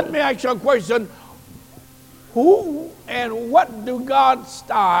holy. Let me ask you a question. Who and what do God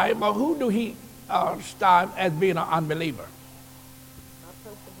style, or who do he style as being an unbeliever? A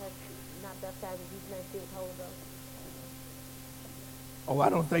person has not baptized in Jesus' name, filled with the Holy Ghost. Oh, I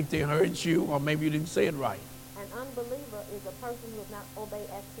don't think they heard you, or maybe you didn't say it right. An unbeliever is a person who has not obeyed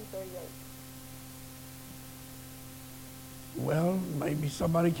Acts 2:38. Well, maybe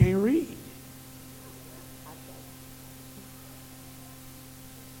somebody can't read.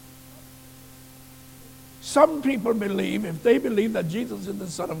 Some people believe, if they believe that Jesus is the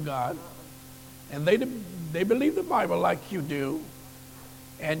Son of God, and they believe the Bible like you do,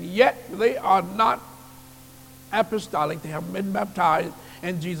 and yet they are not apostolic, they haven't been baptized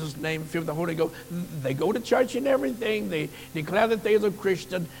in Jesus' name, filled with the Holy Ghost, they go to church and everything, they declare that they are a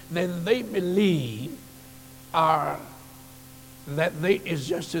Christian, then they believe that they is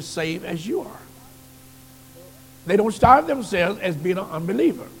just as saved as you are. They don't style themselves as being an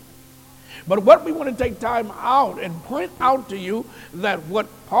unbeliever. But what we want to take time out and point out to you that what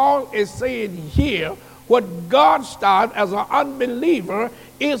Paul is saying here, what God styled as an unbeliever,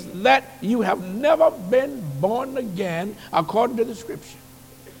 is that you have never been born again according to the scripture.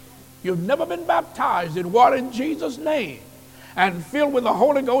 You've never been baptized in water in Jesus' name and filled with the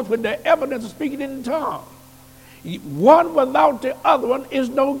Holy Ghost with the evidence of speaking in tongues. One without the other one is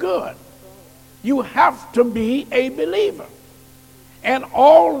no good. You have to be a believer. And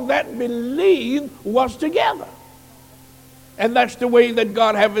all that believed was together. And that's the way that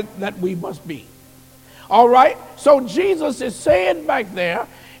God have it that we must be. All right? So Jesus is saying back there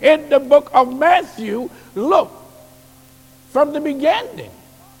in the book of Matthew, look, from the beginning,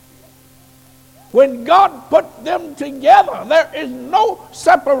 when God put them together, there is no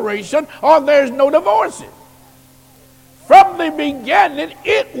separation or there's no divorcing. From the beginning,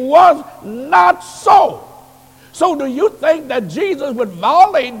 it was not so. So do you think that Jesus would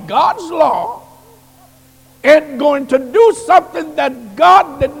violate God's law and going to do something that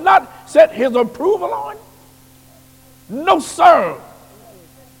God did not set his approval on? No, sir.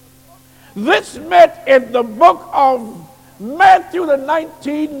 This met in the book of Matthew, the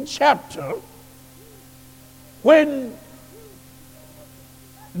 19th chapter, when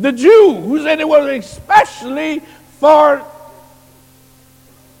the Jews, and it was especially for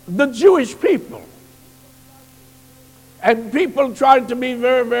the Jewish people, and people tried to be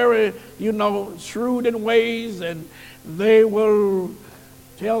very, very, shrewd in ways, and they will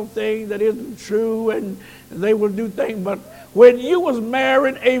tell things that isn't true, and they will do things. But when you was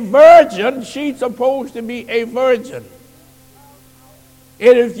marrying a virgin, she's supposed to be a virgin.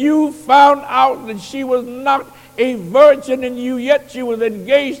 And if you found out that she was not a virgin and yet you was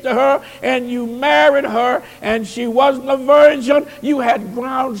engaged to her and you married her and she wasn't a virgin, you had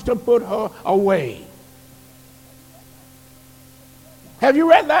grounds to put her away. Have you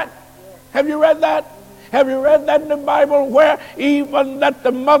read that? Have you read that? Have you read that in the Bible where even that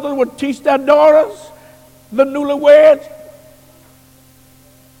the mother would teach their daughters, the newlyweds?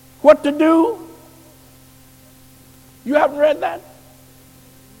 what to do. You haven't read that?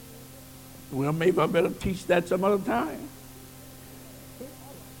 Well, maybe I better teach that some other time.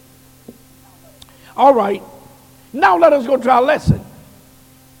 All right. Now let us go to our lesson.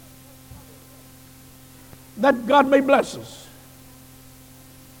 That God may bless us.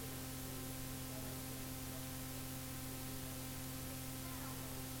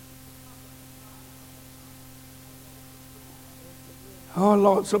 Oh,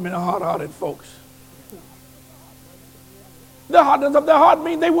 Lord, so many hard-hearted folks. The hardness of their heart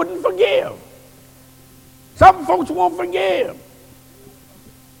means they wouldn't forgive. Some folks won't forgive.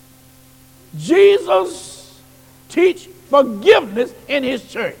 Jesus teach forgiveness in his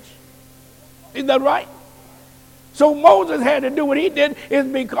church. Is that right? So Moses had to do what he did is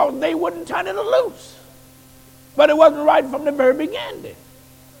because they wouldn't turn it loose. But it wasn't right from the very beginning.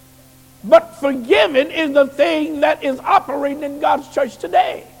 But forgiving is the thing that is operating in God's church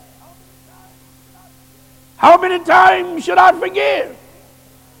today. How many times should I forgive?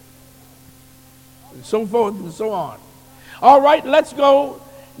 And so forth and so on. All right, let's go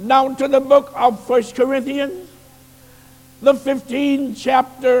down to the book of 1 Corinthians, the 15th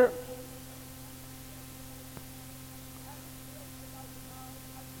chapter.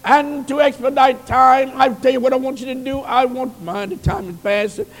 And to expedite time, I tell you what I want you to do. I want mine, the time is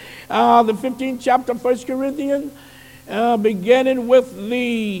past. The 15th chapter of 1 Corinthians, beginning with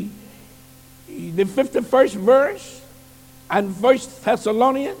the 51st verse, and 1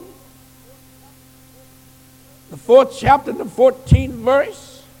 Thessalonians, the 4th chapter, the 14th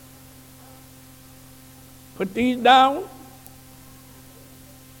verse. Put these down.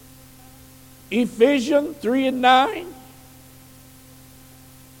 Ephesians 3 and 9.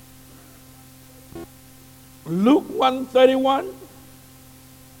 Luke 1:31.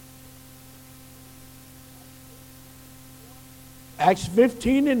 Acts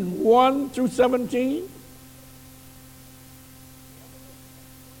 15 and 1 through 17.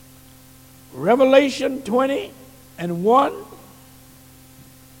 Revelation 20 and 1.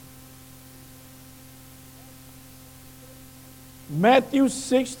 Matthew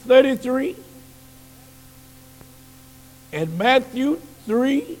 6:33. And Matthew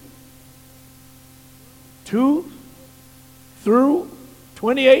 3:2 through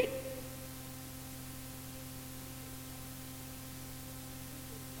 28.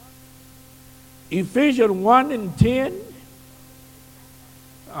 Ephesians 1 and 10.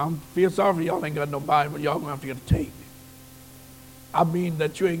 I feel sorry for y'all ain't got no Bible. Y'all gonna have to get a tape. I mean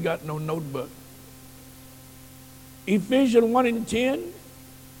that you ain't got no notebook. Ephesians 1 and 10.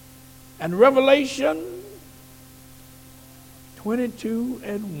 And Revelation 22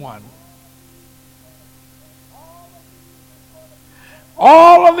 and 1.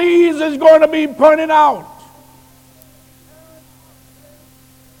 All of these is going to be pointed out.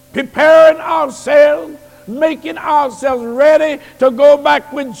 Preparing ourselves, making ourselves ready to go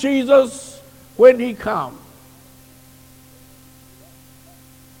back with Jesus when he comes.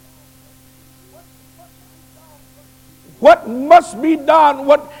 What must be done,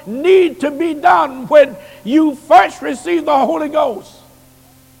 what need to be done when you first receive the Holy Ghost?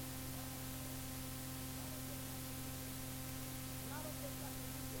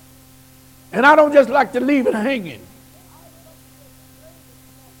 And I don't just like to leave it hanging.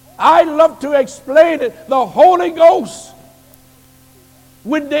 I love to explain it. The Holy Ghost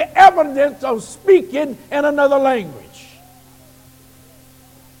with the evidence of speaking in another language.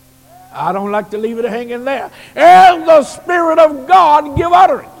 I don't like to leave it hanging there. And the Spirit of God give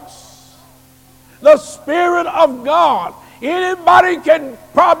utterance. The Spirit of God. Anybody can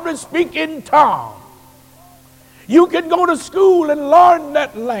probably speak in tongues. You can go to school and learn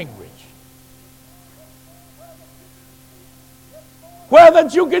that language. Where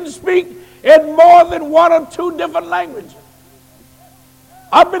that you can speak in more than one or two different languages.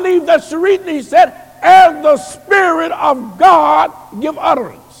 I believe that's the reason he said, and the Spirit of God give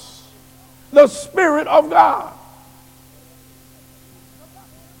utterance. The Spirit of God.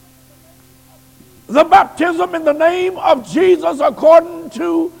 The baptism in the name of Jesus according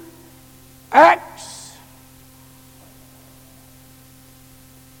to Acts.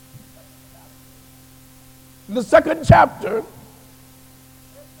 The 2nd chapter.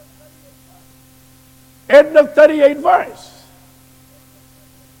 In the 38th verse.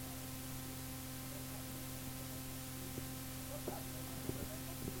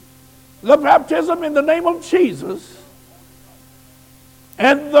 The baptism in the name of Jesus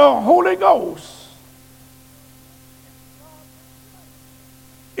and the Holy Ghost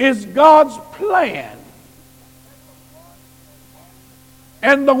is God's plan.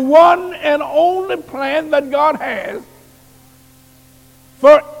 And the one and only plan that God has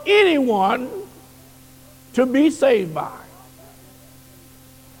for anyone to be saved by.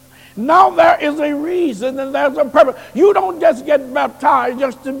 Now there is a reason and there's a purpose. You don't just get baptized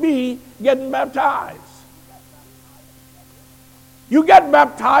just to be getting baptized. You get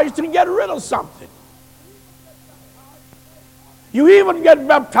baptized to get rid of something. You even get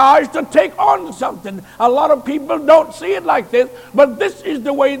baptized to take on something. A lot of people don't see it like this, but this is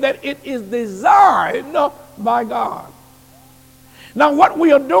the way that it is designed by God. Now what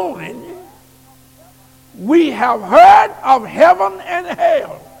we are doing, we have heard of heaven and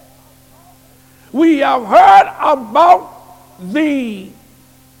hell. We have heard about the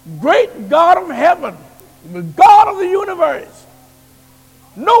great God of heaven, the God of the universe,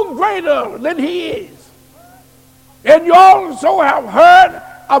 no greater than he is. And you also have heard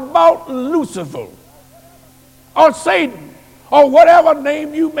about Lucifer or Satan or whatever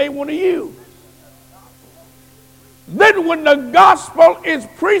name you may want to use. Then when the gospel is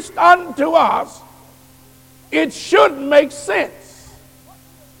preached unto us, it should make sense.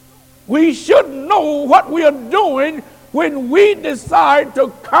 We should know what we are doing when we decide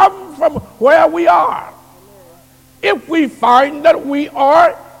to come from where we are. If we find that we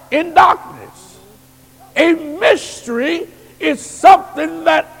are in darkness, a mystery is something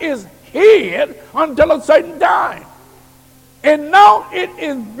that is hid until a certain time. And now it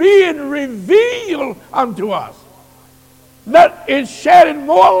is being revealed unto us. That is shedding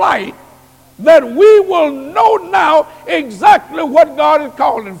more light, that we will know now exactly what God is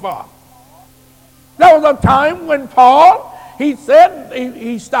calling for. There was a time when Paul, he said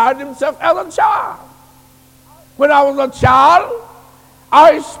he started himself as a child. When I was a child,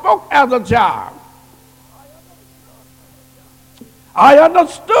 I spoke as a child. I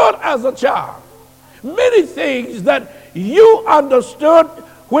understood as a child. Many things that you understood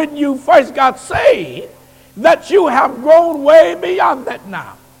when you first got saved, that you have grown way beyond that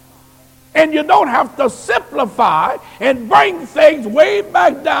now. And you don't have to simplify and bring things way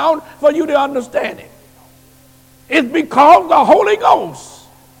back down for you to understand it. It's because the Holy Ghost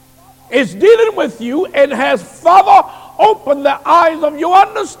is dealing with you and has further opened the eyes of your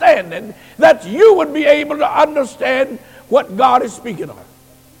understanding that you would be able to understand what God is speaking of.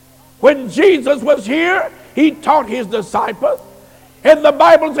 When Jesus was here, he taught his disciples. And the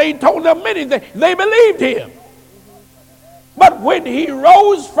Bible says he told them many things. They believed him. But when he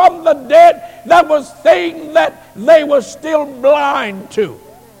rose from the dead, there was things that they were still blind to.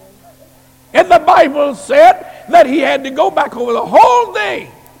 And the Bible said that he had to go back over the whole thing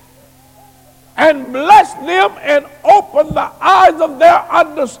and bless them and open the eyes of their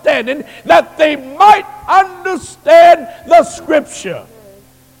understanding that they might understand the scripture.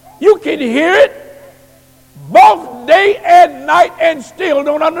 You can hear it both day and night and still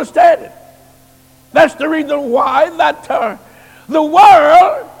don't understand it. That's the reason why that the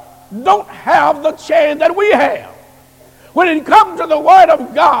world don't have the chance that we have. When it comes to the word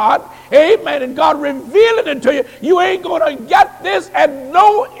of God, amen, and God revealing it to you, you ain't going to get this at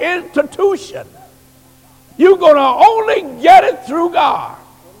no institution. You're going to only get it through God.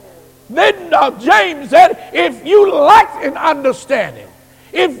 Then James said, if you lack an understanding,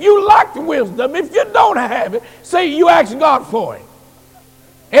 if you lack wisdom, if you don't have it, say you ask God for it.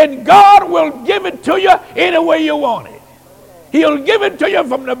 And God will give it to you any way you want it. He'll give it to you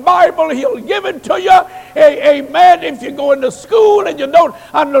from the Bible. He'll give it to you, amen, if you go into school and you don't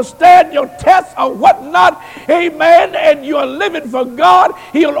understand your tests or whatnot, amen, and you're living for God,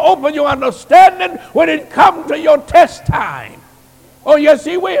 he'll open your understanding when it comes to your test time. Oh, yes,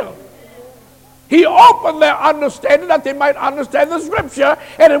 he will. He opened their understanding that they might understand the scripture,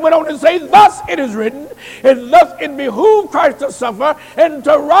 and it went on to say, thus it is written, and thus it behooved Christ to suffer and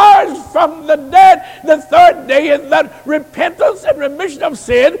to rise from the dead the third day, and that repentance and remission of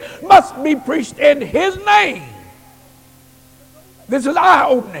sin must be preached in his name. This is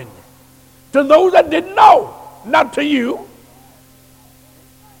eye-opening to those that didn't know, not to you.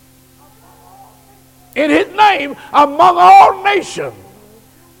 In his name among all nations,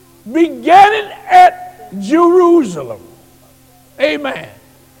 beginning at Jerusalem. Amen.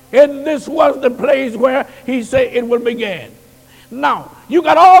 And this was the place where he said it would begin. Now, you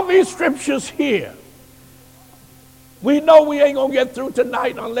got all these scriptures here. We know we ain't going to get through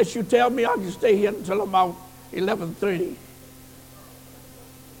tonight unless you tell me I can stay here until about 11:30.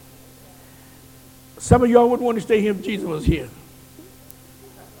 Some of y'all would want to stay here if Jesus was here.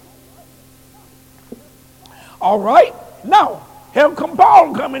 All right. Now, here come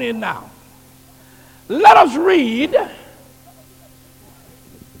Paul coming in now. Let us read.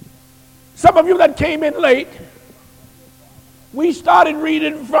 Some of you that came in late, we started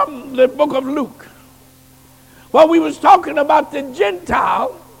reading from the book of Luke. While we was talking about the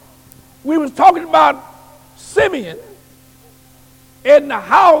Gentile, we was talking about Simeon and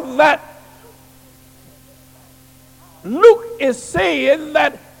how that Luke is saying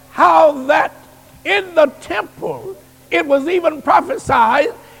that how that in the temple it was even prophesied,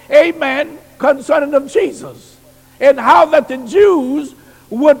 amen, concerning of Jesus, and how that the Jews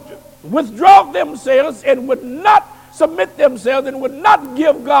would withdraw themselves and would not submit themselves and would not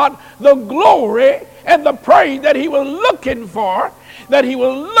give God the glory and the praise that he was looking for,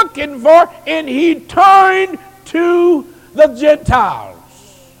 and he turned to the Gentiles.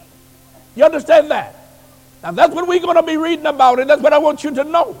 You understand that? Now that's what we're going to be reading about, and that's what I want you to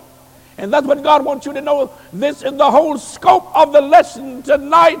know. And that's what God wants you to know. This is the whole scope of the lesson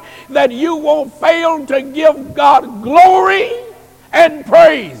tonight, that you won't fail to give God glory and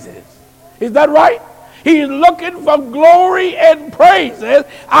praises. Is that right? He's looking for glory and praises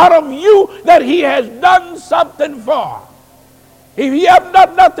out of you that he has done something for. If he hasn't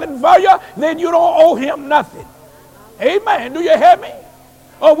done nothing for you, then you don't owe him nothing. Amen. Do you hear me?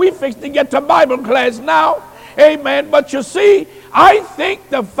 Oh, we fixed to get to Bible class now. Amen. But you see, I think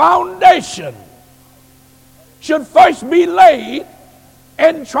the foundation should first be laid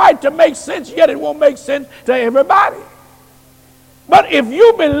and try to make sense, yet it won't make sense to everybody. But if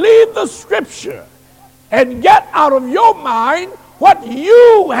you believe the scripture and get out of your mind what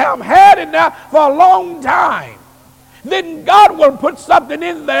you have had in there for a long time, then God will put something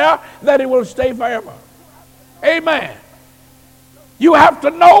in there that it will stay forever. Amen. You have to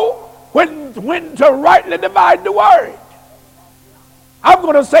know when to rightly divide the word. I'm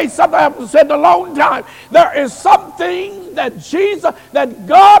going to say something I haven't said in a long time. There is some things that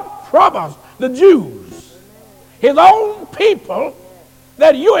God promised the Jews, his own people,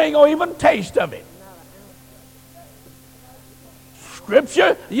 that you ain't going to even taste of it.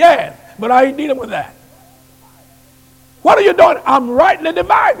 Scripture, yes, but I ain't dealing with that. What are you doing? I'm rightly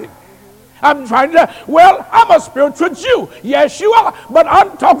dividing. I'm trying to, I'm a spiritual Jew. Yes, you are. But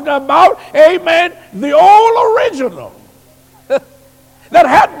I'm talking about, amen, the old original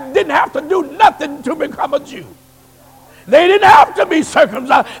that didn't have to do nothing to become a Jew. They didn't have to be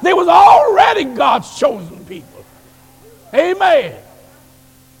circumcised. They was already God's chosen people. Amen.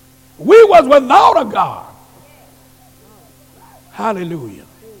 We was without a God. Hallelujah.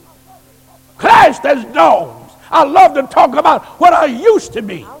 Clashed as dogs. I love to talk about what I used to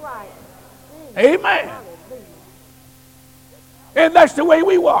be. Amen. And that's the way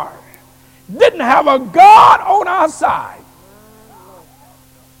we were. Didn't have a God on our side.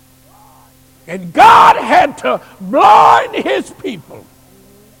 And God had to blind his people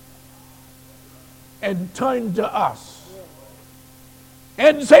and turn to us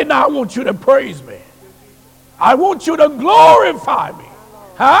and say, now I want you to praise me. I want you to glorify me.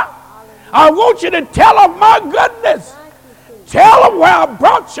 Huh? I want you to tell them my goodness. Tell them where I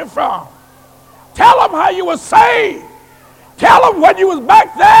brought you from. Tell them how you were saved. Tell them when you was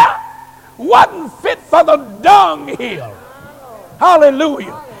back there wasn't fit for the dunghill.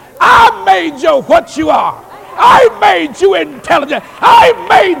 Hallelujah. I made you what you are. I made you intelligent. I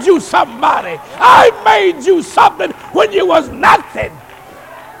made you somebody. I made you something when you was nothing.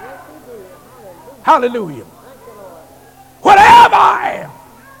 Hallelujah. Whatever I am,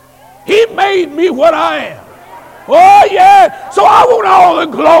 he made me what I am. Oh yeah. So I want all the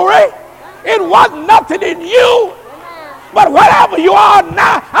glory. It wasn't nothing in you, but whatever you are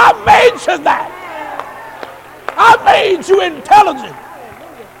now, I made you that. I made you intelligent.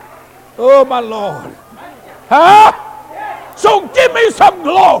 Oh, my Lord. Huh? So give me some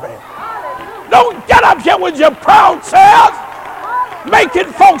glory. Don't get up here with your proud self,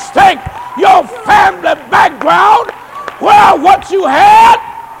 making folks think your family background, well, what you had.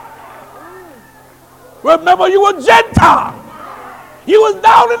 Remember, you were Gentile. You was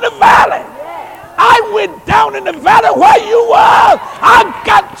down in the valley. I went down in the valley where you were. I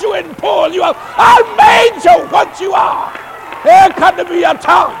got you and pulled you up. I made you what you are. Here come to be a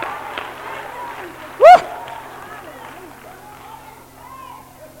tongue. Woo.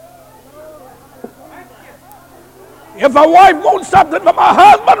 If a wife wants something from her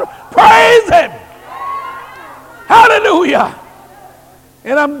husband, praise him. Hallelujah.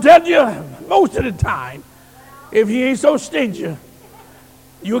 And I'm telling you, most of the time, if he ain't so stingy,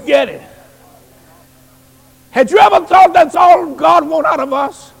 you get it. Had you ever thought that's all God wants out of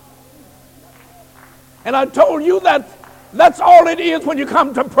us? And I told you that that's all it is when you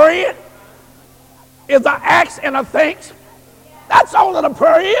come to praying, is an ask and a thanks. That's all that a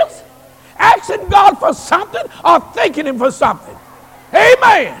prayer is. Asking God for something or thanking him for something.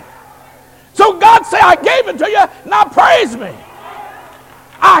 Amen. So God say, I gave it to you, now praise me.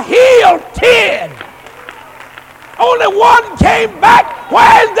 I healed 10. Only one came back.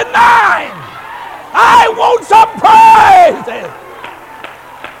 Where's the 9? I want some praise.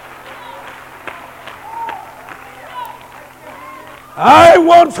 I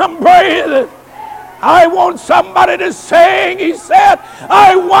want some praise. I want somebody to sing. He said,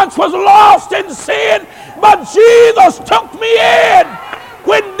 I once was lost in sin, but Jesus took me in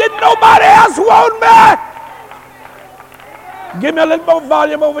when did nobody else want me. Give me a little more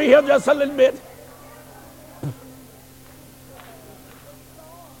volume over here, just a little bit.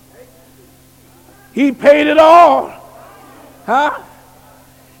 He paid it all. Huh?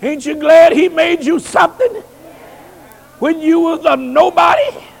 Ain't you glad he made you something when you was a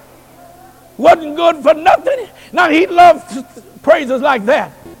nobody? Wasn't good for nothing. Now he loved praises like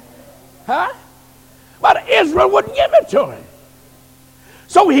that. Huh? But Israel wouldn't give it to him.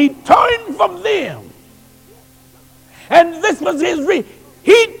 So he turned from them. And this was his reason.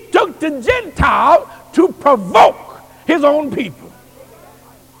 He took the Gentile to provoke his own people.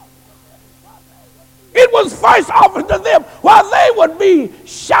 It was first offered to them while they would be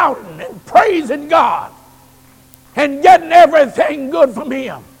shouting and praising God and getting everything good from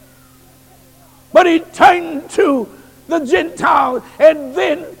him. But he turned to the Gentiles and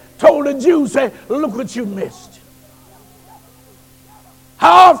then told the Jews, say, look what you missed.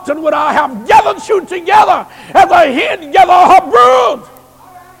 How often would I have gathered you together as a hen gathers her brood?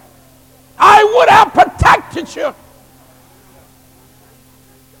 I would have protected you.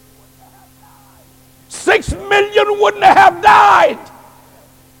 6 million wouldn't have died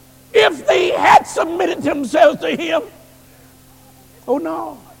if they had submitted themselves to him. Oh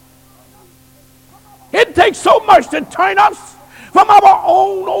no. It takes so much to turn us from our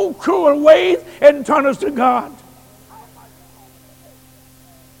own old cruel ways and turn us to God.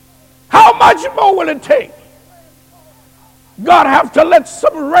 How much more will it take? God have to let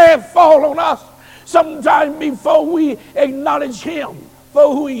some wrath fall on us sometime before we acknowledge him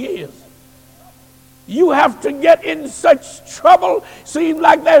for who he is. You have to get in such trouble, seems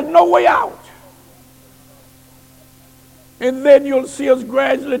like there's no way out. And then you'll see us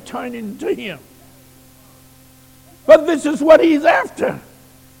gradually turning to him. But this is what he's after.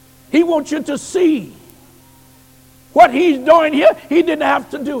 He wants you to see what he's doing here. He didn't have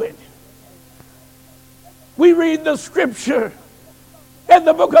to do it. We read the scripture in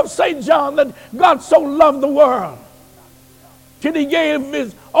the book of St. John that God so loved the world till he gave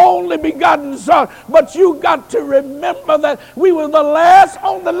his only begotten son. But you got to remember that we were the last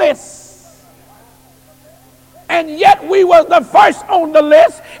on the list. And yet we were the first on the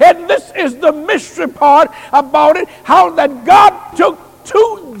list. And this is the mystery part about it. How that God took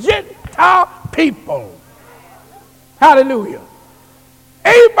 2 Gentile people. Hallelujah.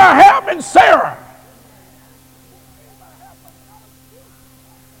 Abraham and Sarah.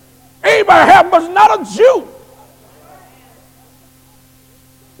 Abraham was not a Jew.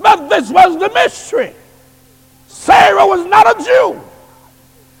 But this was the mystery. Sarah was not a Jew.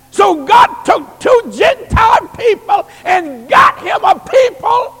 So God took 2 Gentile people and got him a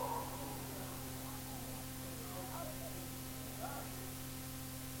people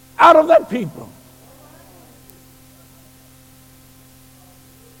out of that people.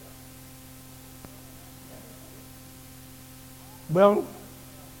 Well,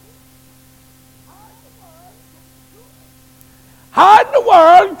 how in the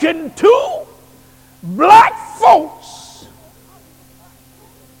world can 2 black folks,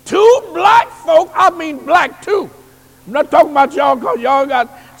 2 black folk, I mean black too. I'm not talking about y'all because y'all got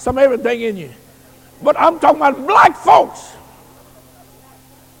some everything in you. But I'm talking about black folks.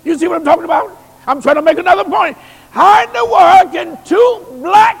 You see what I'm talking about? I'm trying to make another point. How in the world can 2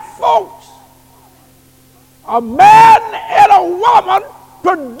 black folks, a man and a woman,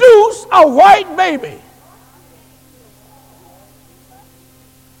 produce a white baby?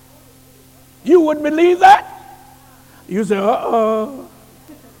 You wouldn't believe that? You say, uh-oh.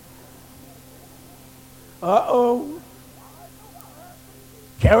 Uh-oh.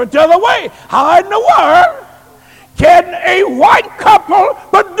 Carry it the other way. How in the world can a white couple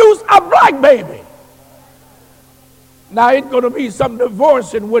produce a black baby? Now it's going to be some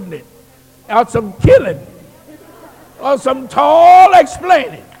divorcing, wouldn't it? Or some killing. Or some tall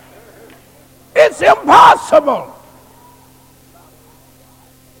explaining. It's impossible.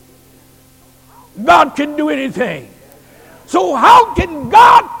 God can do anything. So how can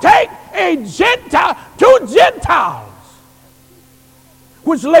God take a Gentile, 2 Gentiles,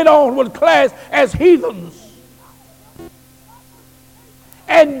 which later on was classed as heathens,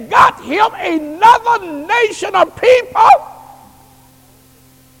 and got him another nation of people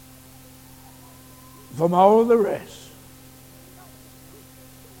from all the rest?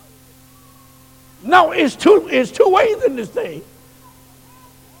 Now, it's two ways in this thing.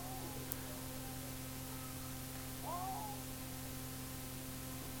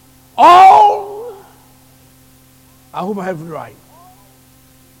 All, I hope I have it right.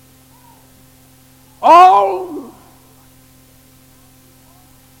 All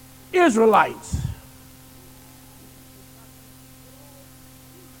Israelites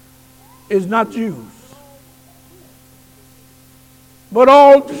is not Jews. But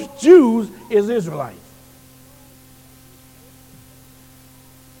all Jews is Israelites.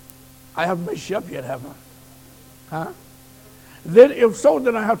 I haven't messed you up yet, have I? Huh? Then if so,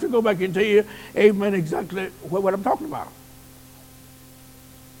 then I have to go back and tell you, amen, exactly what I'm talking about.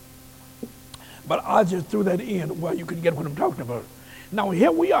 But I just threw that in where you can get what I'm talking about. Now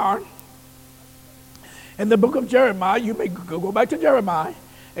here we are in the book of Jeremiah. You may go back to Jeremiah,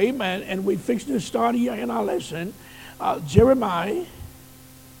 amen, and we fixed to start here in our lesson. Jeremiah.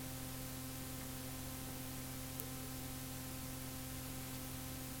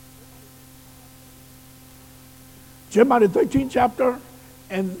 Jeremiah, the 13th chapter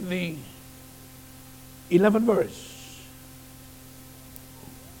and the 11th verse.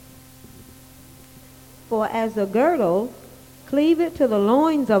 For as the girdle cleaveth to the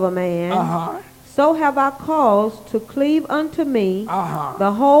loins of a man, so have I caused to cleave unto me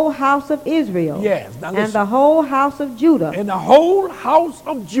the whole house of Israel, yes, and the whole house of Judah. And the whole house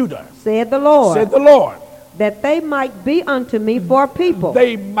of Judah, said the Lord. Said the Lord. That they might be unto me for a people.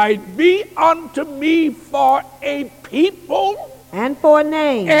 They might be unto me for a people. And for a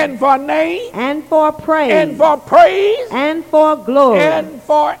name. And for a name. And for praise. And for praise. And for glory. And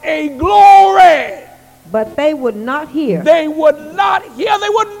for a glory. But they would not hear. They would not hear. They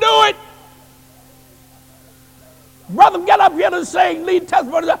wouldn't do it. Brother, get up here and sing. Lead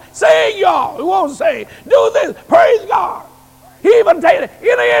testimony. Sing, y'all. He won't sing. Do this. Praise God. He even said,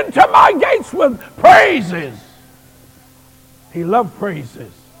 enter into my gates with praises. He loved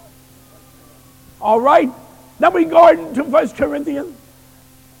praises. All right. Now we go into 1 Corinthians,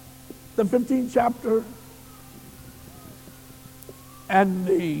 the 15th chapter, and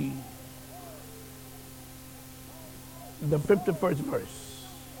the 51st verse.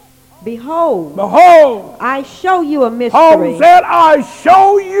 Behold, I show you a mystery. Paul said, I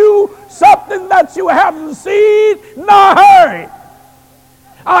show you something that you haven't seen nor heard.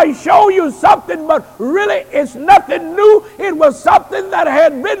 I show you something, but really it's nothing new. It was something that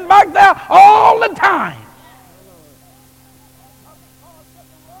had been back there all the time.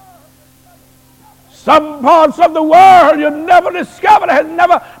 Some parts of the world you never discovered, has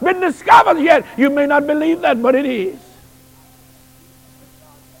never been discovered yet. You may not believe that, but it is.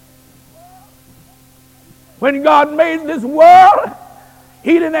 When God made this world,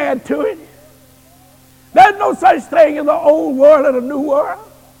 he didn't add to it. There's no such thing as an old world and a new world.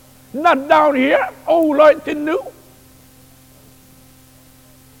 Not down here, old earth and new.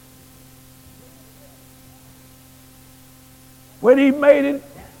 When he made it,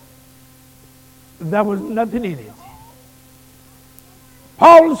 there was nothing in it.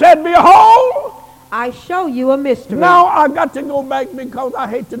 Paul said, behold, I show you a mystery. Now I got to go back because I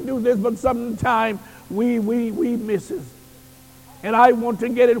hate to do this, but sometimes we miss it. And I want to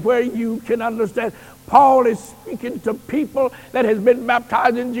get it where you can understand. Paul is speaking to people that has been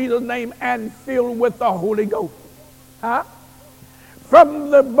baptized in Jesus' name and filled with the Holy Ghost. Huh? From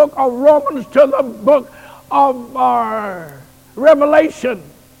the book of Romans to the book of Revelation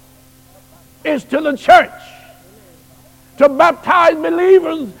is to the church. To baptize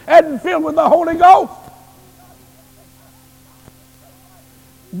believers and filled with the Holy Ghost.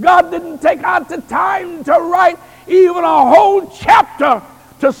 God didn't take out the time to write even a whole chapter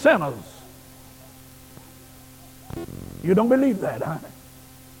to sinners. You don't believe that, huh?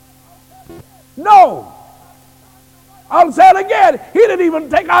 No. I'll say it again. He didn't even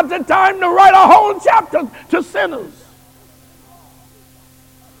take out the time to write a whole chapter to sinners.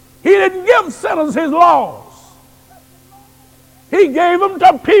 He didn't give sinners his laws. He gave them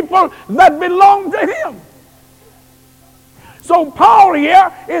to people that belong to him. So Paul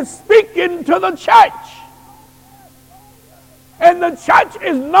here is speaking to the church. And the church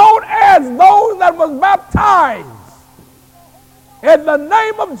is known as those that was baptized in the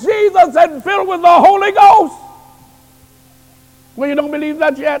name of Jesus and filled with the Holy Ghost. Well, you don't believe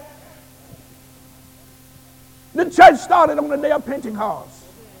that yet? The church started on the day of Pentecost.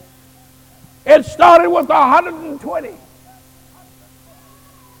 It started with 120.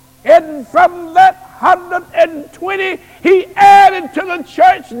 And from that 120, he added to the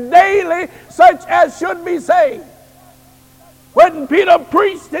church daily such as should be saved. When Peter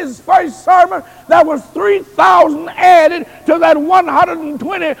preached his first sermon, there was 3,000 added to that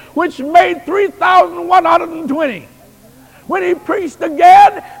 120, which made 3,120. When he preached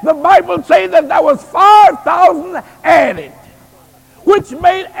again, the Bible says that there was 5,000 added, which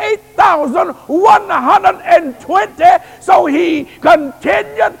made 8,120. So he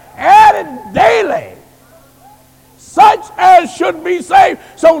continued adding daily, such as should be saved.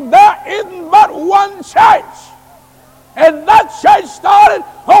 So there isn't but one church. And that church started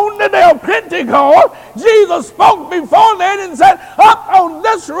on the day of Pentecost. Jesus spoke before then and said, up on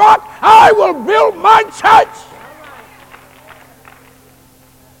this rock I will build my church.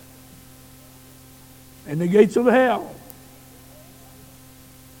 And the gates of hell.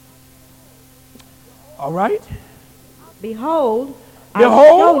 All right? Behold, I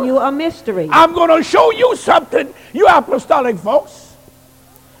Behold, show you a mystery. I'm going to show you something, you apostolic folks.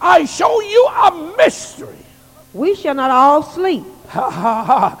 I show you a mystery. We shall not all sleep.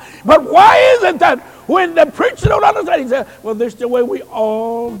 But why is it that when the preacher don't understand, he says, well, this is the way we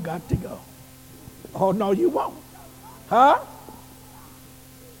all got to go. Oh, no, you won't. Huh?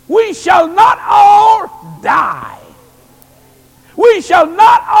 We shall not all die. We shall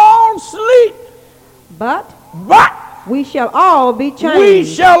not all sleep. But we shall all be changed. We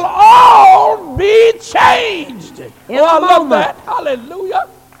shall all be changed. In I a love moment. that. Hallelujah.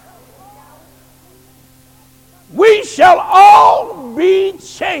 We shall all be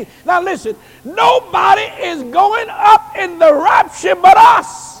changed. Now listen, nobody is going up in the rapture but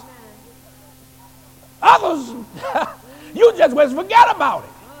us. Others, you just must forget about it.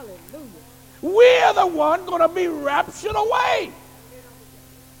 We're the one going to be raptured away.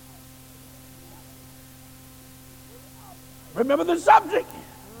 Remember the subject.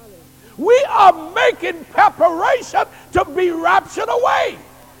 We are making preparation to be raptured away.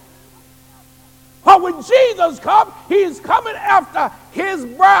 But when Jesus comes, he's coming after his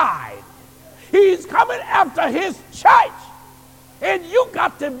bride. He's coming after his church. And you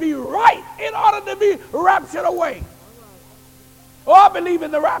got to be right in order to be raptured away. Oh, I believe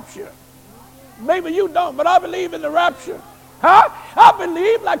in the rapture. Maybe you don't, but I believe in the rapture. Huh? I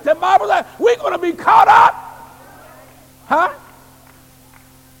believe, like the Bible says, we're going to be caught up. Huh?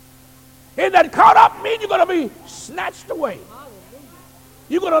 And that caught up means you're going to be snatched away.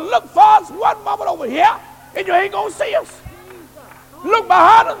 You're going to look for us one moment over here, and you ain't going to see us. Look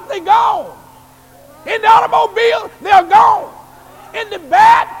behind us, they're gone. In the automobile, they're gone. In the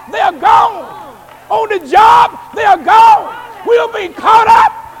bed, they're gone. On the job, they're gone. We'll be caught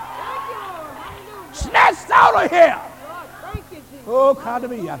up, snatched out of here. Oh,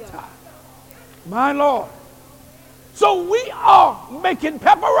 Kadabiyata. My Lord. So we are making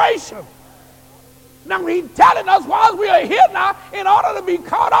preparation. Now he's telling us while we are here now, in order to be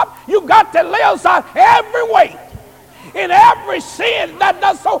caught up, you got to lay aside every weight and every sin that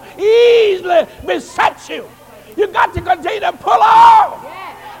does so easily beset you. You got to continue to pull off.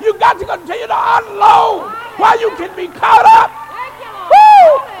 You got to continue to unload while you can be caught up.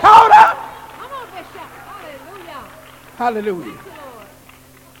 Woo! Caught up. Hallelujah.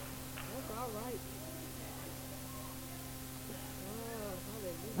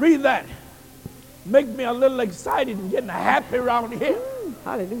 Read that. Make me a little excited and getting happy around here.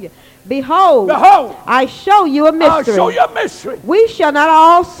 Hallelujah. Behold, I show you a mystery. I'll show you a mystery. We shall not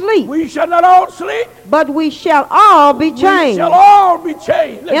all sleep. We shall not all sleep. But we shall all be changed. We shall all be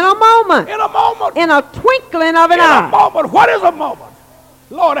changed. In a moment. In a moment. In a twinkling of an eye. In a moment. What is a moment?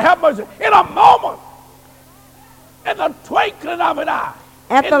 Lord have mercy. In a moment. In the twinkling of an eye.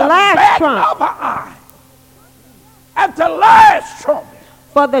 At the last trump. Of an eye. At the last trumpet.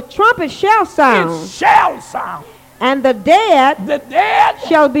 For the trumpet shall sound. It shall sound. And the dead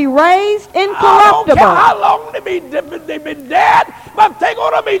shall be raised incorruptible. I don't care how long they've been dead, but they're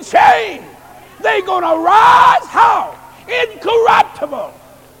going to be changed. They're going to rise how? Incorruptible.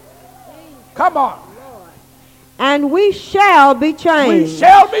 Come on. And we shall be changed. We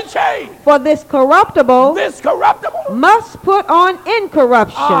shall be changed. For this corruptible must put on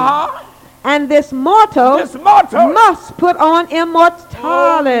incorruption. And this mortal must put on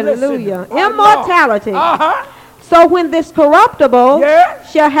immortality. So when this corruptible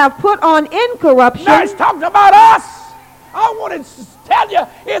shall have put on incorruption. Now it's talking about us. I want to tell you,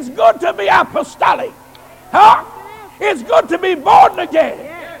 it's good to be apostolic. Huh? It's good to be born again.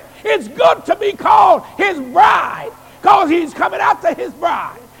 It's good to be called his bride, because he's coming after his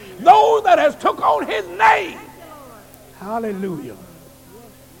bride. Those that has took on his name. Hallelujah.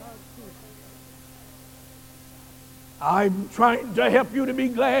 I'm trying to help you to be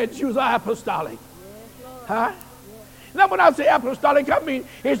glad you are apostolic. Huh? Now when I say apostolic, I mean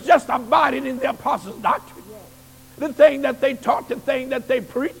it's just abiding in the apostles' doctrine. the thing that they taught, the thing that they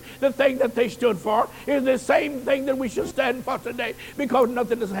preached, the thing that they stood for is the same thing that we should stand for today, because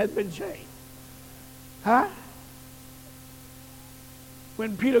nothing has been changed. Huh?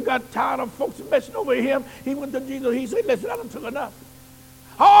 When Peter got tired of folks messing over him, he went to Jesus. He said, listen, I done took enough.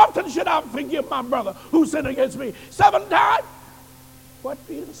 How often should I forgive my brother who sinned against me? 7 times? What,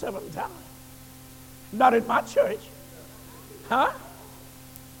 Peter, 7 times? Not in my church. Huh?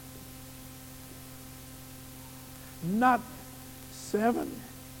 Not 7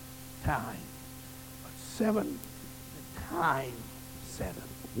 times, but 7 times 7.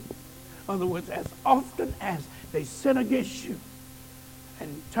 In other words, as often as they sin against you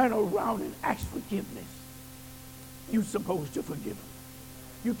and turn around and ask forgiveness, you're supposed to forgive them.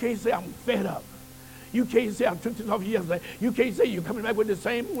 You can't say, I'm fed up. You can't say, I took this off yesterday. You can't say, you're coming back with the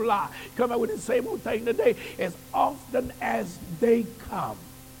same old lie. Come back with the same old thing today. As often as they come.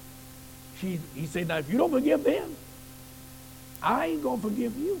 He said, now, if you don't forgive them, I ain't going to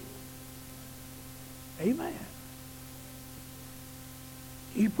forgive you. Amen.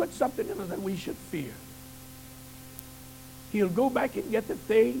 He put something in us that we should fear. He'll go back and get the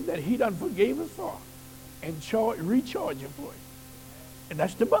thing that he done forgave us for and recharge you for it. And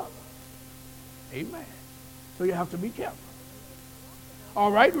that's the buck. Amen. So you have to be careful.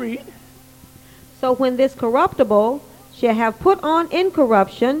 All right, read. So when this corruptible shall have put on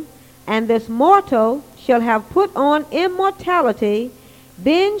incorruption, and this mortal shall have put on immortality,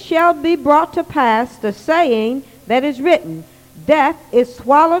 then shall be brought to pass the saying that is written, death is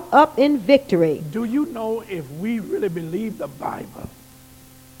swallowed up in victory. Do you know, if we really believe the Bible,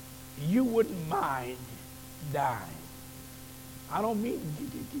 you wouldn't mind dying? I don't mean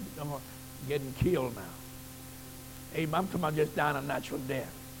getting killed now. Amen. I'm talking about just dying a natural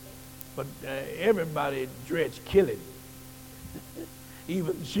death. But everybody dreads killing.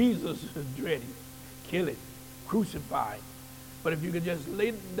 Even Jesus dreaded killing, crucified. But if you could just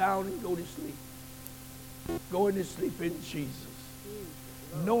lay down and go to sleep, go into sleep in Jesus,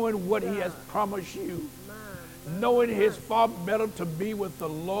 knowing what he has promised you, knowing it's far better to be with the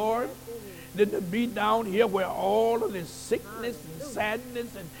Lord than to be down here where all of this sickness and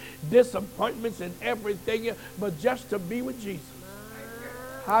sadness and disappointments and everything, but just to be with Jesus.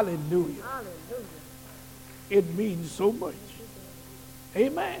 Hallelujah. It means so much.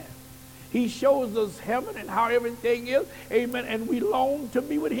 Amen. He shows us heaven and how everything is. Amen. And we long to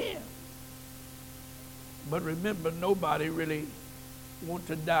be with him. But remember, nobody really wants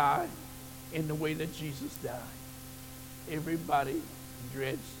to die in the way that Jesus died. Everybody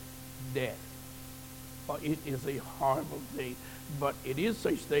dreads death. For it is a horrible thing. But it is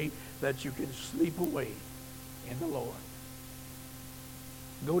such thing that you can sleep away in the Lord.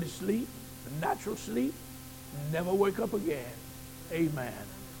 Go to sleep, natural sleep, never wake up again. Amen.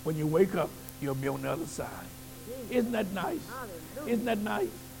 When you wake up, you'll be on the other side. Isn't that nice? Isn't that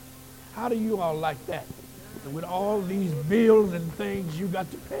nice? How do you all like that? And with all these bills and things you got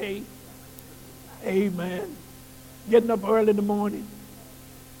to pay, amen. Getting up early in the morning.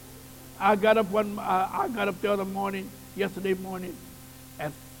 I got up the other morning, yesterday morning,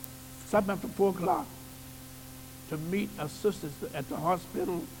 at something after 4 o'clock to meet a sister at the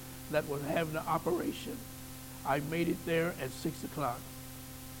hospital that was having an operation. I made it there at 6 o'clock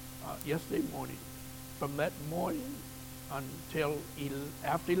yesterday morning. From that morning until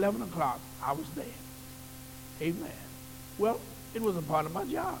after 11 o'clock, I was there. Amen. Well, it was a part of my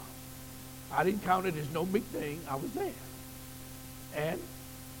job. I didn't count it as no big thing. I was there. And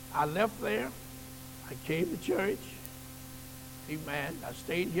I left there. I came to church. Amen. I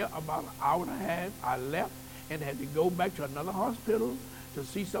stayed here about an hour and a half. I left and had to go back to another hospital to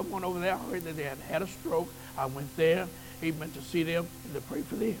see someone over there. I heard that they had had a stroke. I went there, amen, to see them and to pray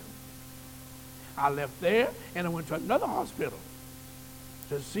for them. I left there and I went to another hospital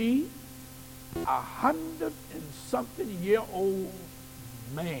to see 100-something-year-old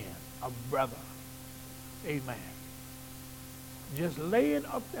man, a brother. Amen. Just laying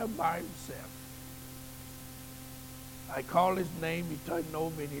up there by himself. I called his name, he turned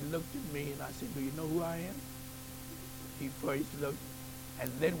over and he looked at me and I said, do you know who I am? He first looked,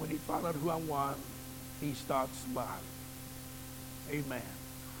 and then when he found out who I was, he started smiling. Amen.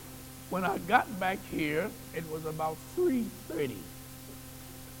 When I got back here, it was about 3:30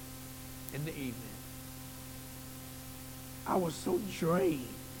 in the evening. I was so drained.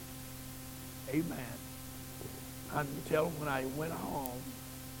 Amen. Until when I went home,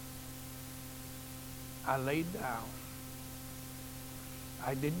 I laid down.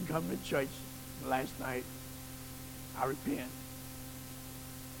 I didn't come to church last night. I repent.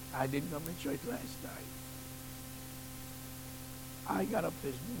 I didn't come to church last night. I got up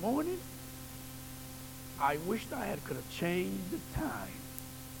this morning. I wished I could have changed the time.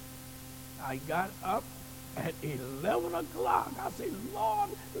 I got up at 11 o'clock. I said, Lord,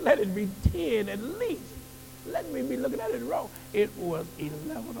 let it be 10 at least. Let me be looking at it wrong. It was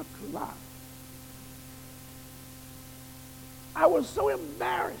 11 o'clock. I was so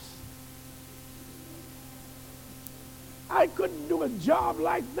embarrassed. I couldn't do a job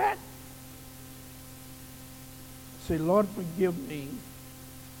like that. Say, Lord, forgive me,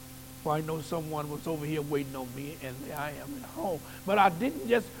 for I know someone was over here waiting on me, and there I am at home. But I didn't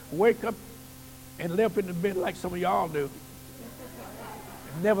just wake up and lay up in the bed like some of y'all do.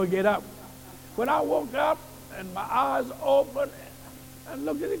 Never get up. When I woke up and my eyes opened and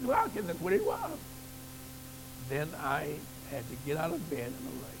looked at the clock, and that's what it was. Then I had to get out of bed in a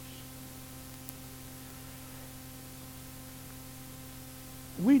rush.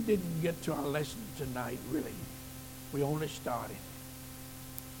 We didn't get to our lesson tonight, really. We only started.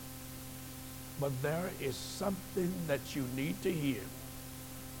 But there is something that you need to hear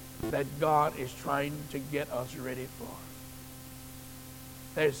that God is trying to get us ready for.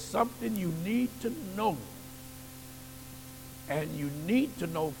 There's something you need to know. And you need to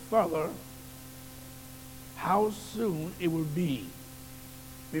know further how soon it will be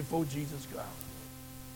before Jesus comes.